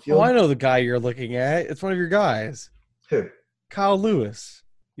need outfield. Oh, I know the guy you're looking at. It's one of your guys. Who? Kyle Lewis.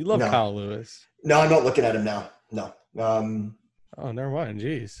 You love Kyle Lewis. No, I'm not looking at him now. No. Oh, never mind.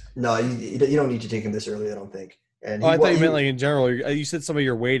 Jeez. No, you don't need to take him this early, I don't think. And I thought you meant like in general. You said somebody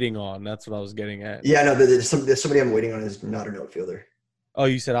you're waiting on. That's what I was getting at. Yeah, no, there's somebody I'm waiting on is not an outfielder. Oh,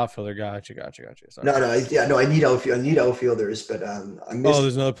 you said outfielder. Gotcha. Sorry. No, I need outfielders, but I missed. Oh,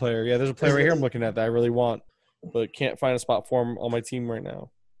 there's another player. Yeah, there's a player right here I'm looking at that I really want, but can't find a spot for him on my team right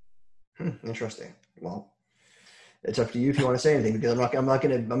now. Interesting. Well, it's up to you if you want to say anything because I'm not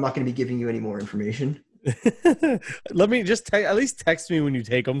gonna be giving you any more information. Let me just at least text me when you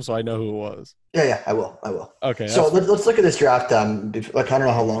take them so I know who it was. Yeah, I will. Okay. So let's look at this draft. I don't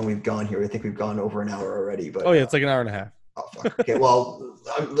know how long we've gone here. I think we've gone over an hour already. But oh yeah, it's like an hour and a half. Oh, fuck. Okay, well,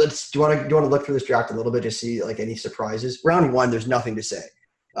 do you want to look through this draft a little bit to see like any surprises? Round 1, there's nothing to say.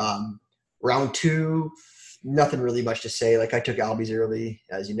 Round 2, nothing really much to say. Like I took Albies early,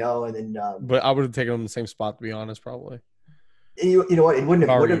 as you know, and then. But I would have taken him in the same spot to be honest, probably. You know what?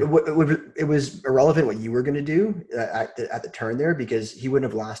 It was irrelevant what you were going to do at the turn there because he wouldn't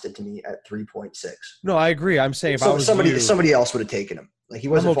have lasted to me at 3.6. No, I agree. I'm saying if I was somebody else would have taken him. Like he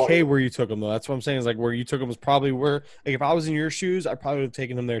wasn't. I'm okay where you took him though. That's what I'm saying. Is like where you took him was probably where. Like if I was in your shoes, I probably would have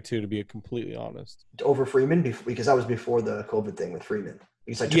taken him there too. To be completely honest. Over Freeman because that was before the COVID thing with Freeman.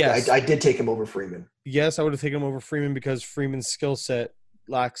 Because I did take him over Freeman. Yes, I would have taken him over Freeman because Freeman's skill set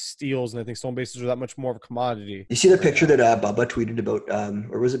lacks steals, and I think stolen bases are that much more of a commodity. You see the picture that Bubba tweeted about,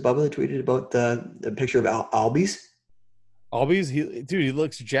 or was it Bubba that tweeted about the picture of Albies? Albies, he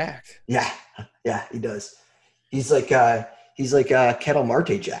looks jacked. Yeah, he does. He's like Ketel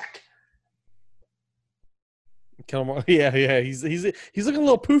Marte jacked. Yeah. He's looking a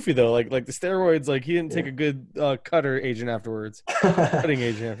little poofy though. Like the steroids. Like he didn't take a good cutting agent afterwards.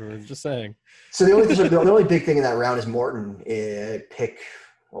 Just saying. So the only big thing in that round is Morton pick.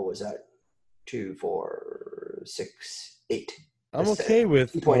 What was that? 2, 4, 6, 8. I'm okay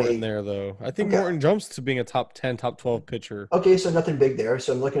with Morton there though. I think Morton jumps to being a top 10, top 12 pitcher. Okay, so nothing big there.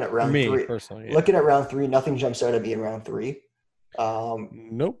 So I'm looking at round 3. Personally, yeah. Looking at round 3, nothing jumps out at me in round 3.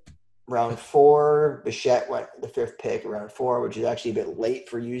 Nope. Round 4, Bichette went the 5th pick. Round 4, which is actually a bit late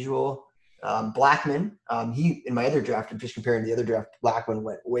for usual. Blackman, he in my other draft. I'm just comparing the other draft. Blackman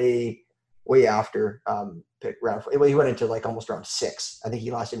went way after pick round 4. Well, he went into like almost round 6. I think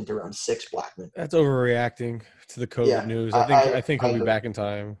he lasted into round 6. Blackman. That's overreacting to the COVID news. I think he'll be back in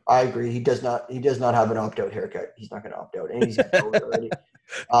time. I agree. He does not have an opt-out haircut. He's not going to opt out, and he's got COVID already.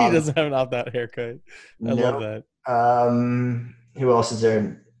 He doesn't have an opt-out haircut. I love that. Who else is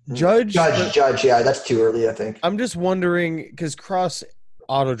there? Judge. Yeah, that's too early, I think. I'm just wondering because Cross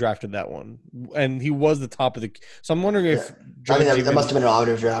auto drafted that one, and he was the top of the. So I'm wondering if Judge that must have been an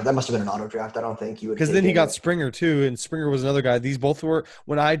auto draft. I don't think you would. Because then he got Springer too, and Springer was another guy. These both were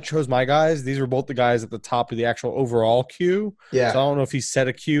when I chose my guys. These were both the guys at the top of the actual overall queue. Yeah. So I don't know if he set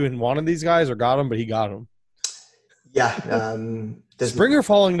a queue and wanted these guys or got them, but he got them. Yeah. Springer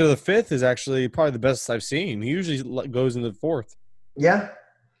falling to the 5th is actually probably the best I've seen. He usually goes in the 4th. Yeah.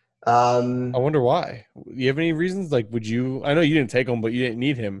 Um, I wonder why. You have any reasons? Like, would you? I know you didn't take him, but you didn't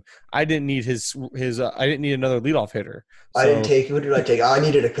need him. I didn't need his. I didn't need another leadoff hitter. I didn't So take. Who did I take? I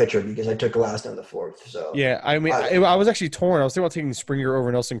needed a pitcher because I took last on the fourth. So yeah, I mean, I, I was actually torn. I was thinking about taking Springer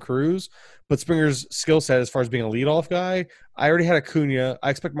over Nelson Cruz, but Springer's skill set as far as being a leadoff guy, I already had Acuna.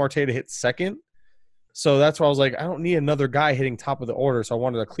 I expect Marte to hit second, so that's why I was like, I don't need another guy hitting top of the order. So I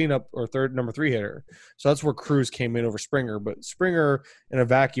wanted a cleanup or number three hitter. So that's where Cruz came in over Springer. But Springer in a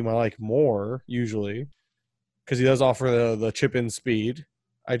vacuum, I like more usually because he does offer the chip in speed.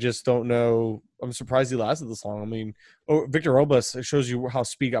 I just don't know. I'm surprised he lasted this long. I mean, Victor Robles, it shows you how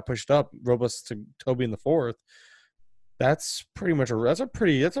speed got pushed up. Robles to Toby in the fourth. That's pretty much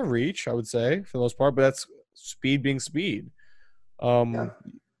that's a reach, I would say, for the most part. But that's speed being speed. yeah.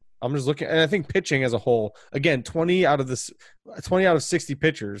 I'm just looking, and I think pitching as a whole, again, 20 out of 60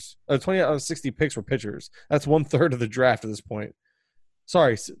 pitchers, 20 out of 60 picks were pitchers. That's 1/3 of the draft at this point.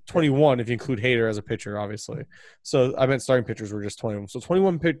 Sorry, 21 if you include Hader as a pitcher, obviously. So I meant starting pitchers were just 21. So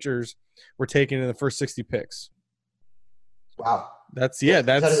 21 pitchers were taken in the first 60 picks. Wow. That's Is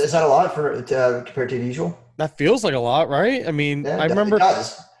that a lot for compared to the usual? that feels like a lot, right? I mean, Yeah, I it remember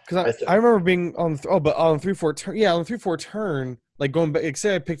does. because I remember being on but on 3-4 turn, yeah, on 3-4 turn, like going back, like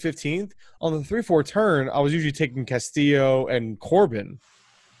say I picked 15th on the 3-4 turn, I was usually taking Castillo and Corbin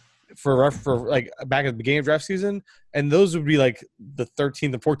for like back at the beginning of draft season, and those would be like the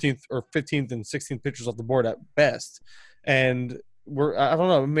 13th and 14th or 15th and 16th pitchers off the board at best. And I don't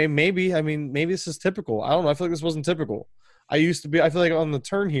know, maybe I mean maybe this is typical. I don't know. I feel like this wasn't typical. I feel like on the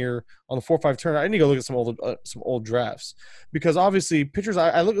turn here on the 4-5 turn, I need to go look at some old drafts because obviously pitchers.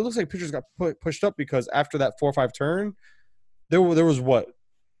 It looks like pitchers got pushed up because after that 4-5 turn, there was what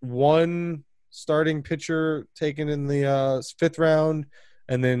one starting pitcher taken in the fifth round,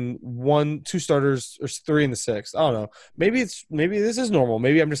 and then two starters or three in the sixth. I don't know. Maybe this is normal.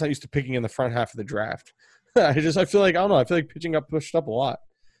 Maybe I'm just not used to picking in the front half of the draft. I feel like I don't know. I feel like pitching got pushed up a lot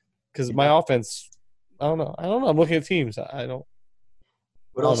because my offense. I don't know. I'm looking at teams. I don't.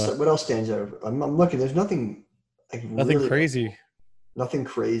 What else? What else stands out? I'm looking. There's nothing like Nothing really, crazy. nothing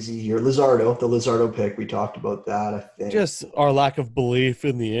crazy here. The Lizardo pick. We talked about that. I think Just our lack of belief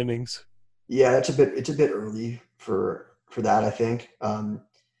in the innings. yeah, it's a bit early for that. I think.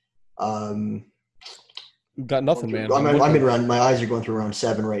 Got nothing, man. I'm in round. My eyes are going through round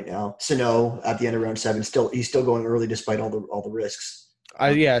 7 right now. Sano at the end of round 7. He's still going early despite all the risks. See,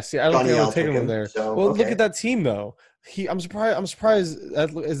 I don't think I would take him there. So, well, look at that team though. I'm surprised.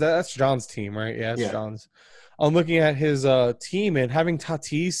 That's John's team, right? Yeah, it's John's. I'm looking at his team and having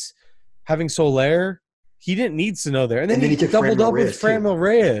Tatis, having Soler. He didn't need Sano there, and then he doubled up with Franmil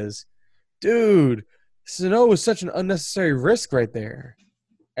Reyes. Dude, Sano was such an unnecessary risk right there.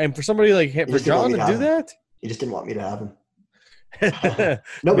 And for somebody like him, for John to do that, he just didn't want me to have him.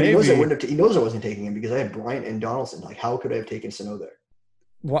 No, but he knows I wouldn't have. He knows I wasn't taking him because I had Bryant and Donaldson. Like, how could I have taken Sano there?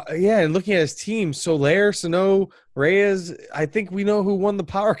 Well, yeah, and looking at his team, Soler, Sano, Reyes, I think we know who won the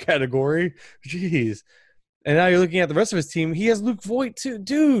power category. Jeez. And now you're looking at the rest of his team. He has Luke Voit too.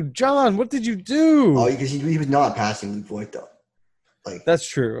 Dude, John, what did you do? Oh, because he was not passing Luke Voit, though. Like, that's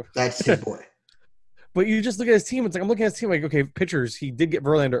true. That's his boy. But you just look at his team. It's like I'm looking at his team. Like, okay, pitchers. He did get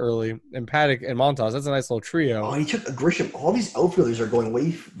Verlander early, and Paddock and Montas. That's a nice little trio. Oh, he took Grisham. All these outfielders are going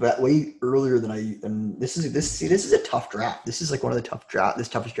way earlier than I. And this is a tough draft. This is like one of the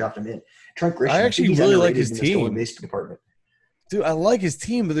toughest draft I'm in. Trent Grisham. I actually really like his team. Base department. Dude, I like his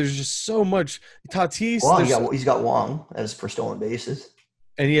team, but there's just so much. Tatis. Wong, he's got Wong as for stolen bases,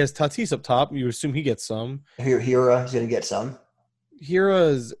 and he has Tatis up top. You assume he gets some. Hira is going to get some.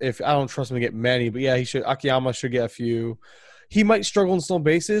 Hira's, if I don't trust him to get many, but yeah, he should. Akiyama should get a few. He might struggle in stolen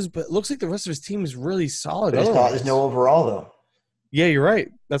bases, but it looks like the rest of his team is really solid. There's no overall though. Yeah, you're right.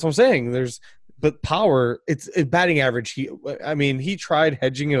 That's what I'm saying. But power, it's batting average. He tried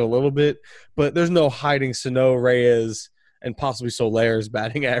hedging it a little bit, but there's no hiding Sano, Reyes, and possibly Soler's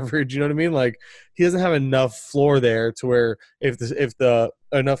batting average. You know what I mean? Like he doesn't have enough floor there to where if the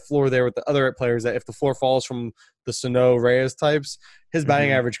enough floor there with the other players that if the floor falls from the Sano Reyes types, his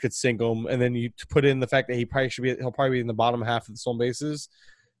batting average could sink him. And then you put in the fact that he'll probably be in the bottom half of the stolen bases.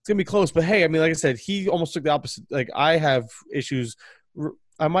 It's gonna be close. But hey, I mean, like I said, he almost took the opposite. Like I have issues.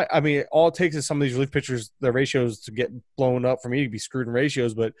 All it takes is some of these relief pitchers, the ratios to get blown up for me to be screwed in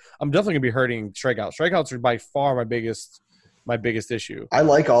ratios. But I'm definitely gonna be hurting strikeouts. Strikeouts are by far my biggest issue. I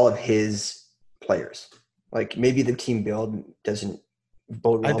like all of his players. Like maybe the team build doesn't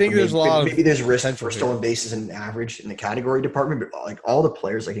bode well. I think there's maybe there's risk for stolen bases and average in the category department, but like all the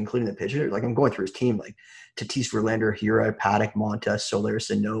players, like including the pitcher, like I'm going through his team, like Tatis, Verlander, Hira, Paddock, Montas, Soler,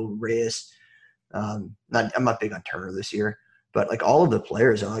 Sano, Reyes. I'm not big on Turner this year. but like all of the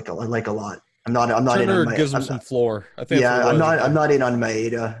players I like a lot. I'm not in Turner on my gives him some floor. I think that's yeah, what it was. I'm not in on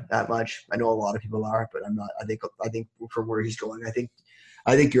Maeda that much. I know a lot of people are, but I'm not. I think for where he's going, I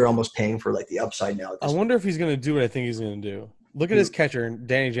think you're almost paying for like the upside now. I wonder if he's going to do what I think he's going to do. Look at his catcher,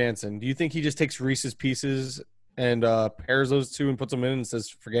 Danny Jansen. Do you think he just takes Reese's Pieces and pairs those two and puts them in and says,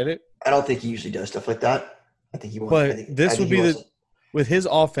 forget it? I don't think he usually does stuff like that. I think he wants. But this would be with his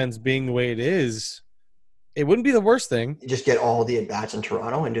offense being the way it is, it wouldn't be the worst thing. Just get all the at-bats in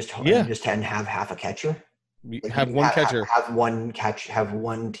Toronto and just have half a catcher. Like have one catcher. Have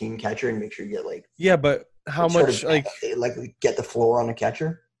one team catcher and make sure you get like. Yeah, but how much like get the floor on a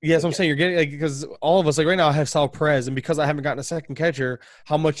catcher? Yeah, so I'm saying you're getting like because all of us like right now I have Sal Perez, and because I haven't gotten a second catcher,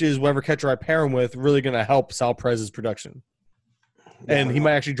 how much is whatever catcher I pair him with really going to help Sal Perez's production? Yeah, and he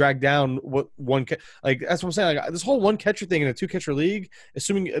might actually drag down what one like that's what I'm saying. Like this whole one catcher thing in a two catcher league,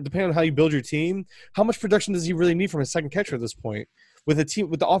 assuming depending on how you build your team, how much production does he really need from his second catcher at this point? With a team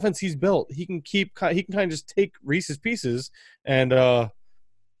with the offense he's built, he can kind of just take Reese's Pieces and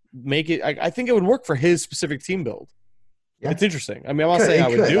make it. I think it would work for his specific team build. Yeah. It's interesting. I mean, I'm not saying I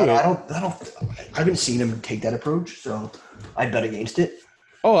would do it. I haven't seen him take that approach, so I'd bet against it.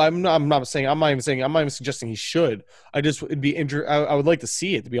 Oh, I'm not even suggesting he should. It'd be I would like to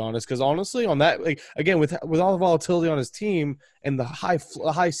see it, to be honest, because honestly, on that, like again, with all the volatility on his team and the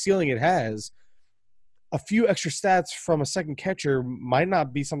high ceiling it has, a few extra stats from a second catcher might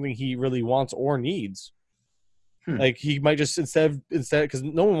not be something he really wants or needs. Like he might just instead because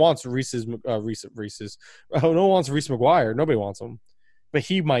no one wants Reese's. No one wants Reese McGuire. Nobody wants him, but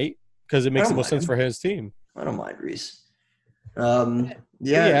he might because it makes the most sense for his team. I don't mind Reese. Anyway.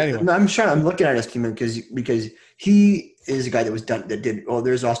 I'm looking at his team because he is a guy that was done that did. Oh,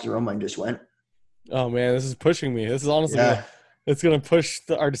 there's Austin Romine just went. Oh man, this is pushing me. This is honestly it's gonna push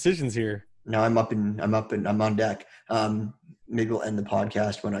our decisions here. No, I'm on deck. Maybe we'll end the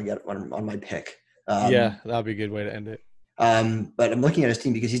podcast when I'm on my pick. That'd be a good way to end it. But I'm looking at his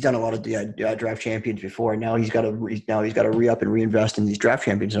team because he's done a lot of draft champions before, and now he's got to re-up and reinvest in these draft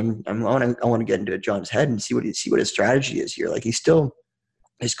champions. I want to get into John's head and see what his strategy is here. Like his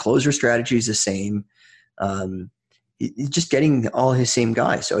closer strategy is the same. He's just getting all his same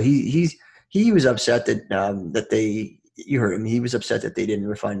guys. So he was upset that they. You heard him. He was upset that they didn't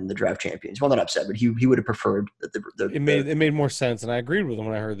refine the draft champions. Well, not upset, but he would have preferred that it made more sense, and I agreed with him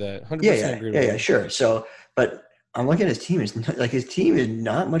when I heard that. 100% agreed with him. Sure. So, but I'm looking at his team. His team is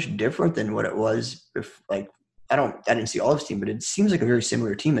not much different than what it was. I didn't see all of his team, but it seems like a very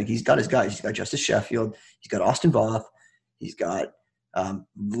similar team. Like he's got his guys. He's got Justice Sheffield. He's got Austin Voth. He's got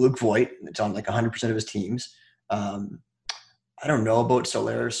Luke Voigt. It's on like 100% of his teams. I don't know about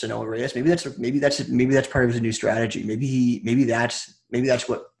Soler, Sano, Reyes. Maybe that's part of his new strategy. Maybe that's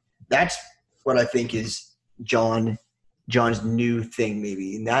what I think is John's new thing.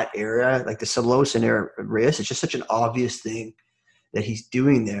 Maybe in that era, like the Solo, Sano, Reyes, it's just such an obvious thing that he's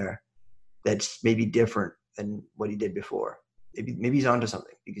doing there. That's maybe different than what he did before. Maybe he's onto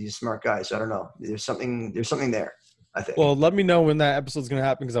something because he's a smart guy. So I don't know. There's something there. I think. Well, let me know when that episode's going to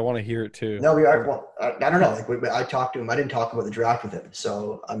happen because I want to hear it too. No, we are. Well, I don't know. Like I talked to him. I didn't talk about the draft with him,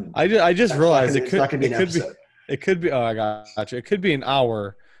 so I just realized it could be. It could be. Oh, I got you. It could be an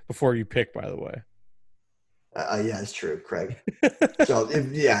hour before you pick. By the way. Yeah, it's true, Craig. So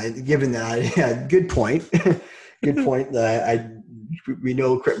given that, good point. Good point. We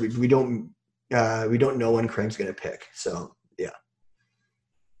know we don't know when Craig's going to pick. So.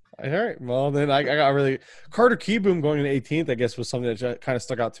 All right. Well, then I got really – Carter Kieboom going in the 18th, I guess, was something that kind of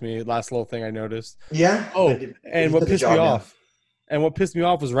stuck out to me. Last little thing I noticed. Yeah. Oh, and what pissed me off – and what pissed me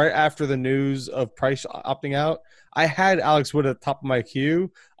off was right after the news of Price opting out, I had Alex Wood at the top of my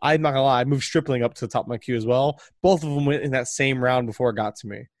queue. I'm not going to lie. I moved Stripling up to the top of my queue as well. Both of them went in that same round before it got to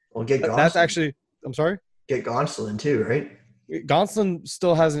me. Well, get Gonsolin. That's actually – I'm sorry? Get Gonsolin too, right? Gonsolin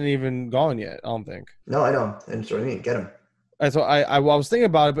still hasn't even gone yet, I don't think. No, I know. That's what I mean. Get him. That's what I was thinking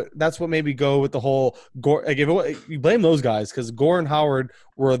about it, but that's what made me go with the whole Gore. Like you blame those guys because Gore and Howard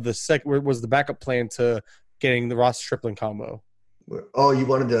was the backup plan to getting the Ross Stripling combo. Oh, you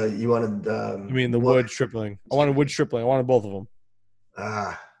wanted. You mean the Wood Stripling? I wanted Wood Stripling. I wanted both of them.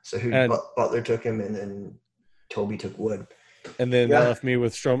 So Butler took him, and then Toby took Wood, and then that left me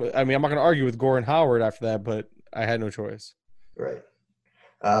with Strom. I mean, I'm not going to argue with Gore and Howard after that, but I had no choice. Right.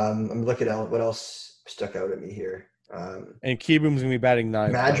 I'm looking at what else stuck out at me here. And Kieboom's gonna be batting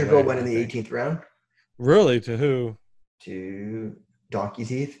 9th. Madrigal went in the 18th round. Really? To who? To Donkey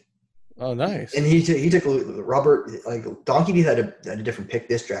Teeth. Oh, nice. And he took Robert. Like Donkey Teeth had a different pick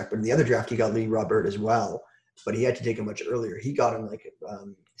this draft, but in the other draft he got Lee Robert as well. But he had to take him much earlier. He got him like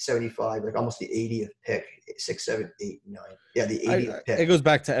 75, like almost the 80th pick 6, 7, 8, 9. Yeah, the 80th pick. It goes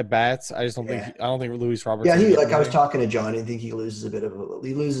back to at bats. I just don't think. I don't think Luis Roberts. Yeah, I was talking to John. I think he loses a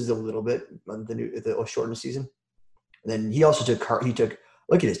little bit on the shortened season. And then he also took.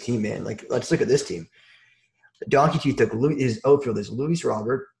 Look at his team, man. Like, let's look at this team. Donkey Teeth took his outfield is Luis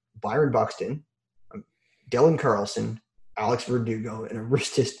Robert, Byron Buxton, Dylan Carlson, Alex Verdugo, and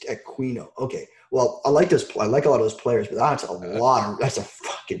Aristis Aquino. Okay, well, I like a lot of those players, but that's a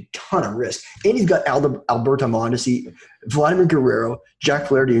fucking ton of risk. And he's got Alberto Mondesi, Vladimir Guerrero, Jack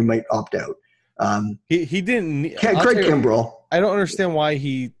Flaherty, who might opt out. He didn't. Craig Kimbrell. I don't understand why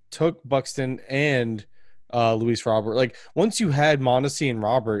he took Buxton and Luis Robert. Like, once you had Mondesi and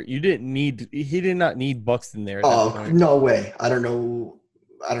Robert, he did not need Buxton there. Oh, no way. I don't know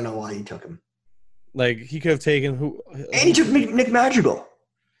why he took him. Like, he could have taken who? And he took Nick Madrigal.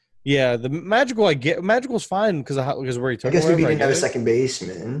 Yeah, the Madrigal I get. Madrigal's fine because where he took him. I guess maybe he didn't have a second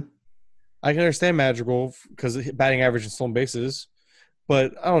baseman. I can understand Madrigal because batting average and stolen bases.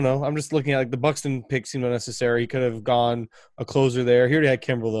 But I don't know. I'm just looking at, like, the Buxton pick seemed unnecessary. He could have gone a closer there. He already had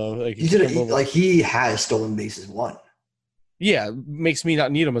Kimbrel, though. He has stolen bases won. Yeah, makes me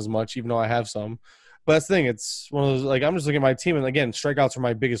not need him as much, even though I have some. But that's the thing. It's one of those, like, I'm just looking at my team, and again, strikeouts are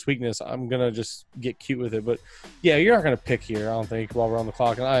my biggest weakness. I'm gonna just get cute with it. But yeah, you're not gonna pick here, I don't think, while we're on the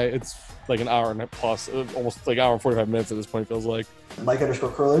clock. And it's like an hour and plus, almost like hour and 45 minutes at this point. Feels like.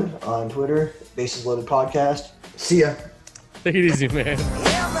 Mike_Curlin on Twitter. Bases Loaded Podcast. See ya. Take it easy, man. Everybody,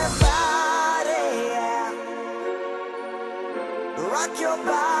 rock your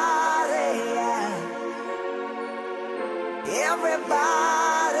body,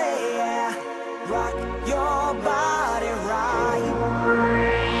 everybody, rock your body right.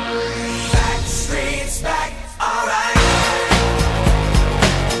 Back streets back, all right.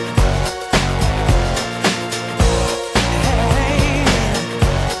 Hey,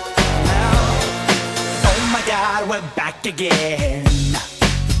 now, oh my God, we're back again.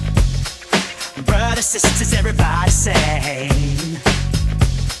 Brothers, sisters, everybody sing.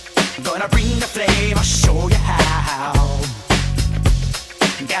 Gonna bring the flame, I'll show you how.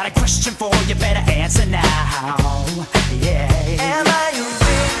 Got a question for you, better answer now. Yeah. Am I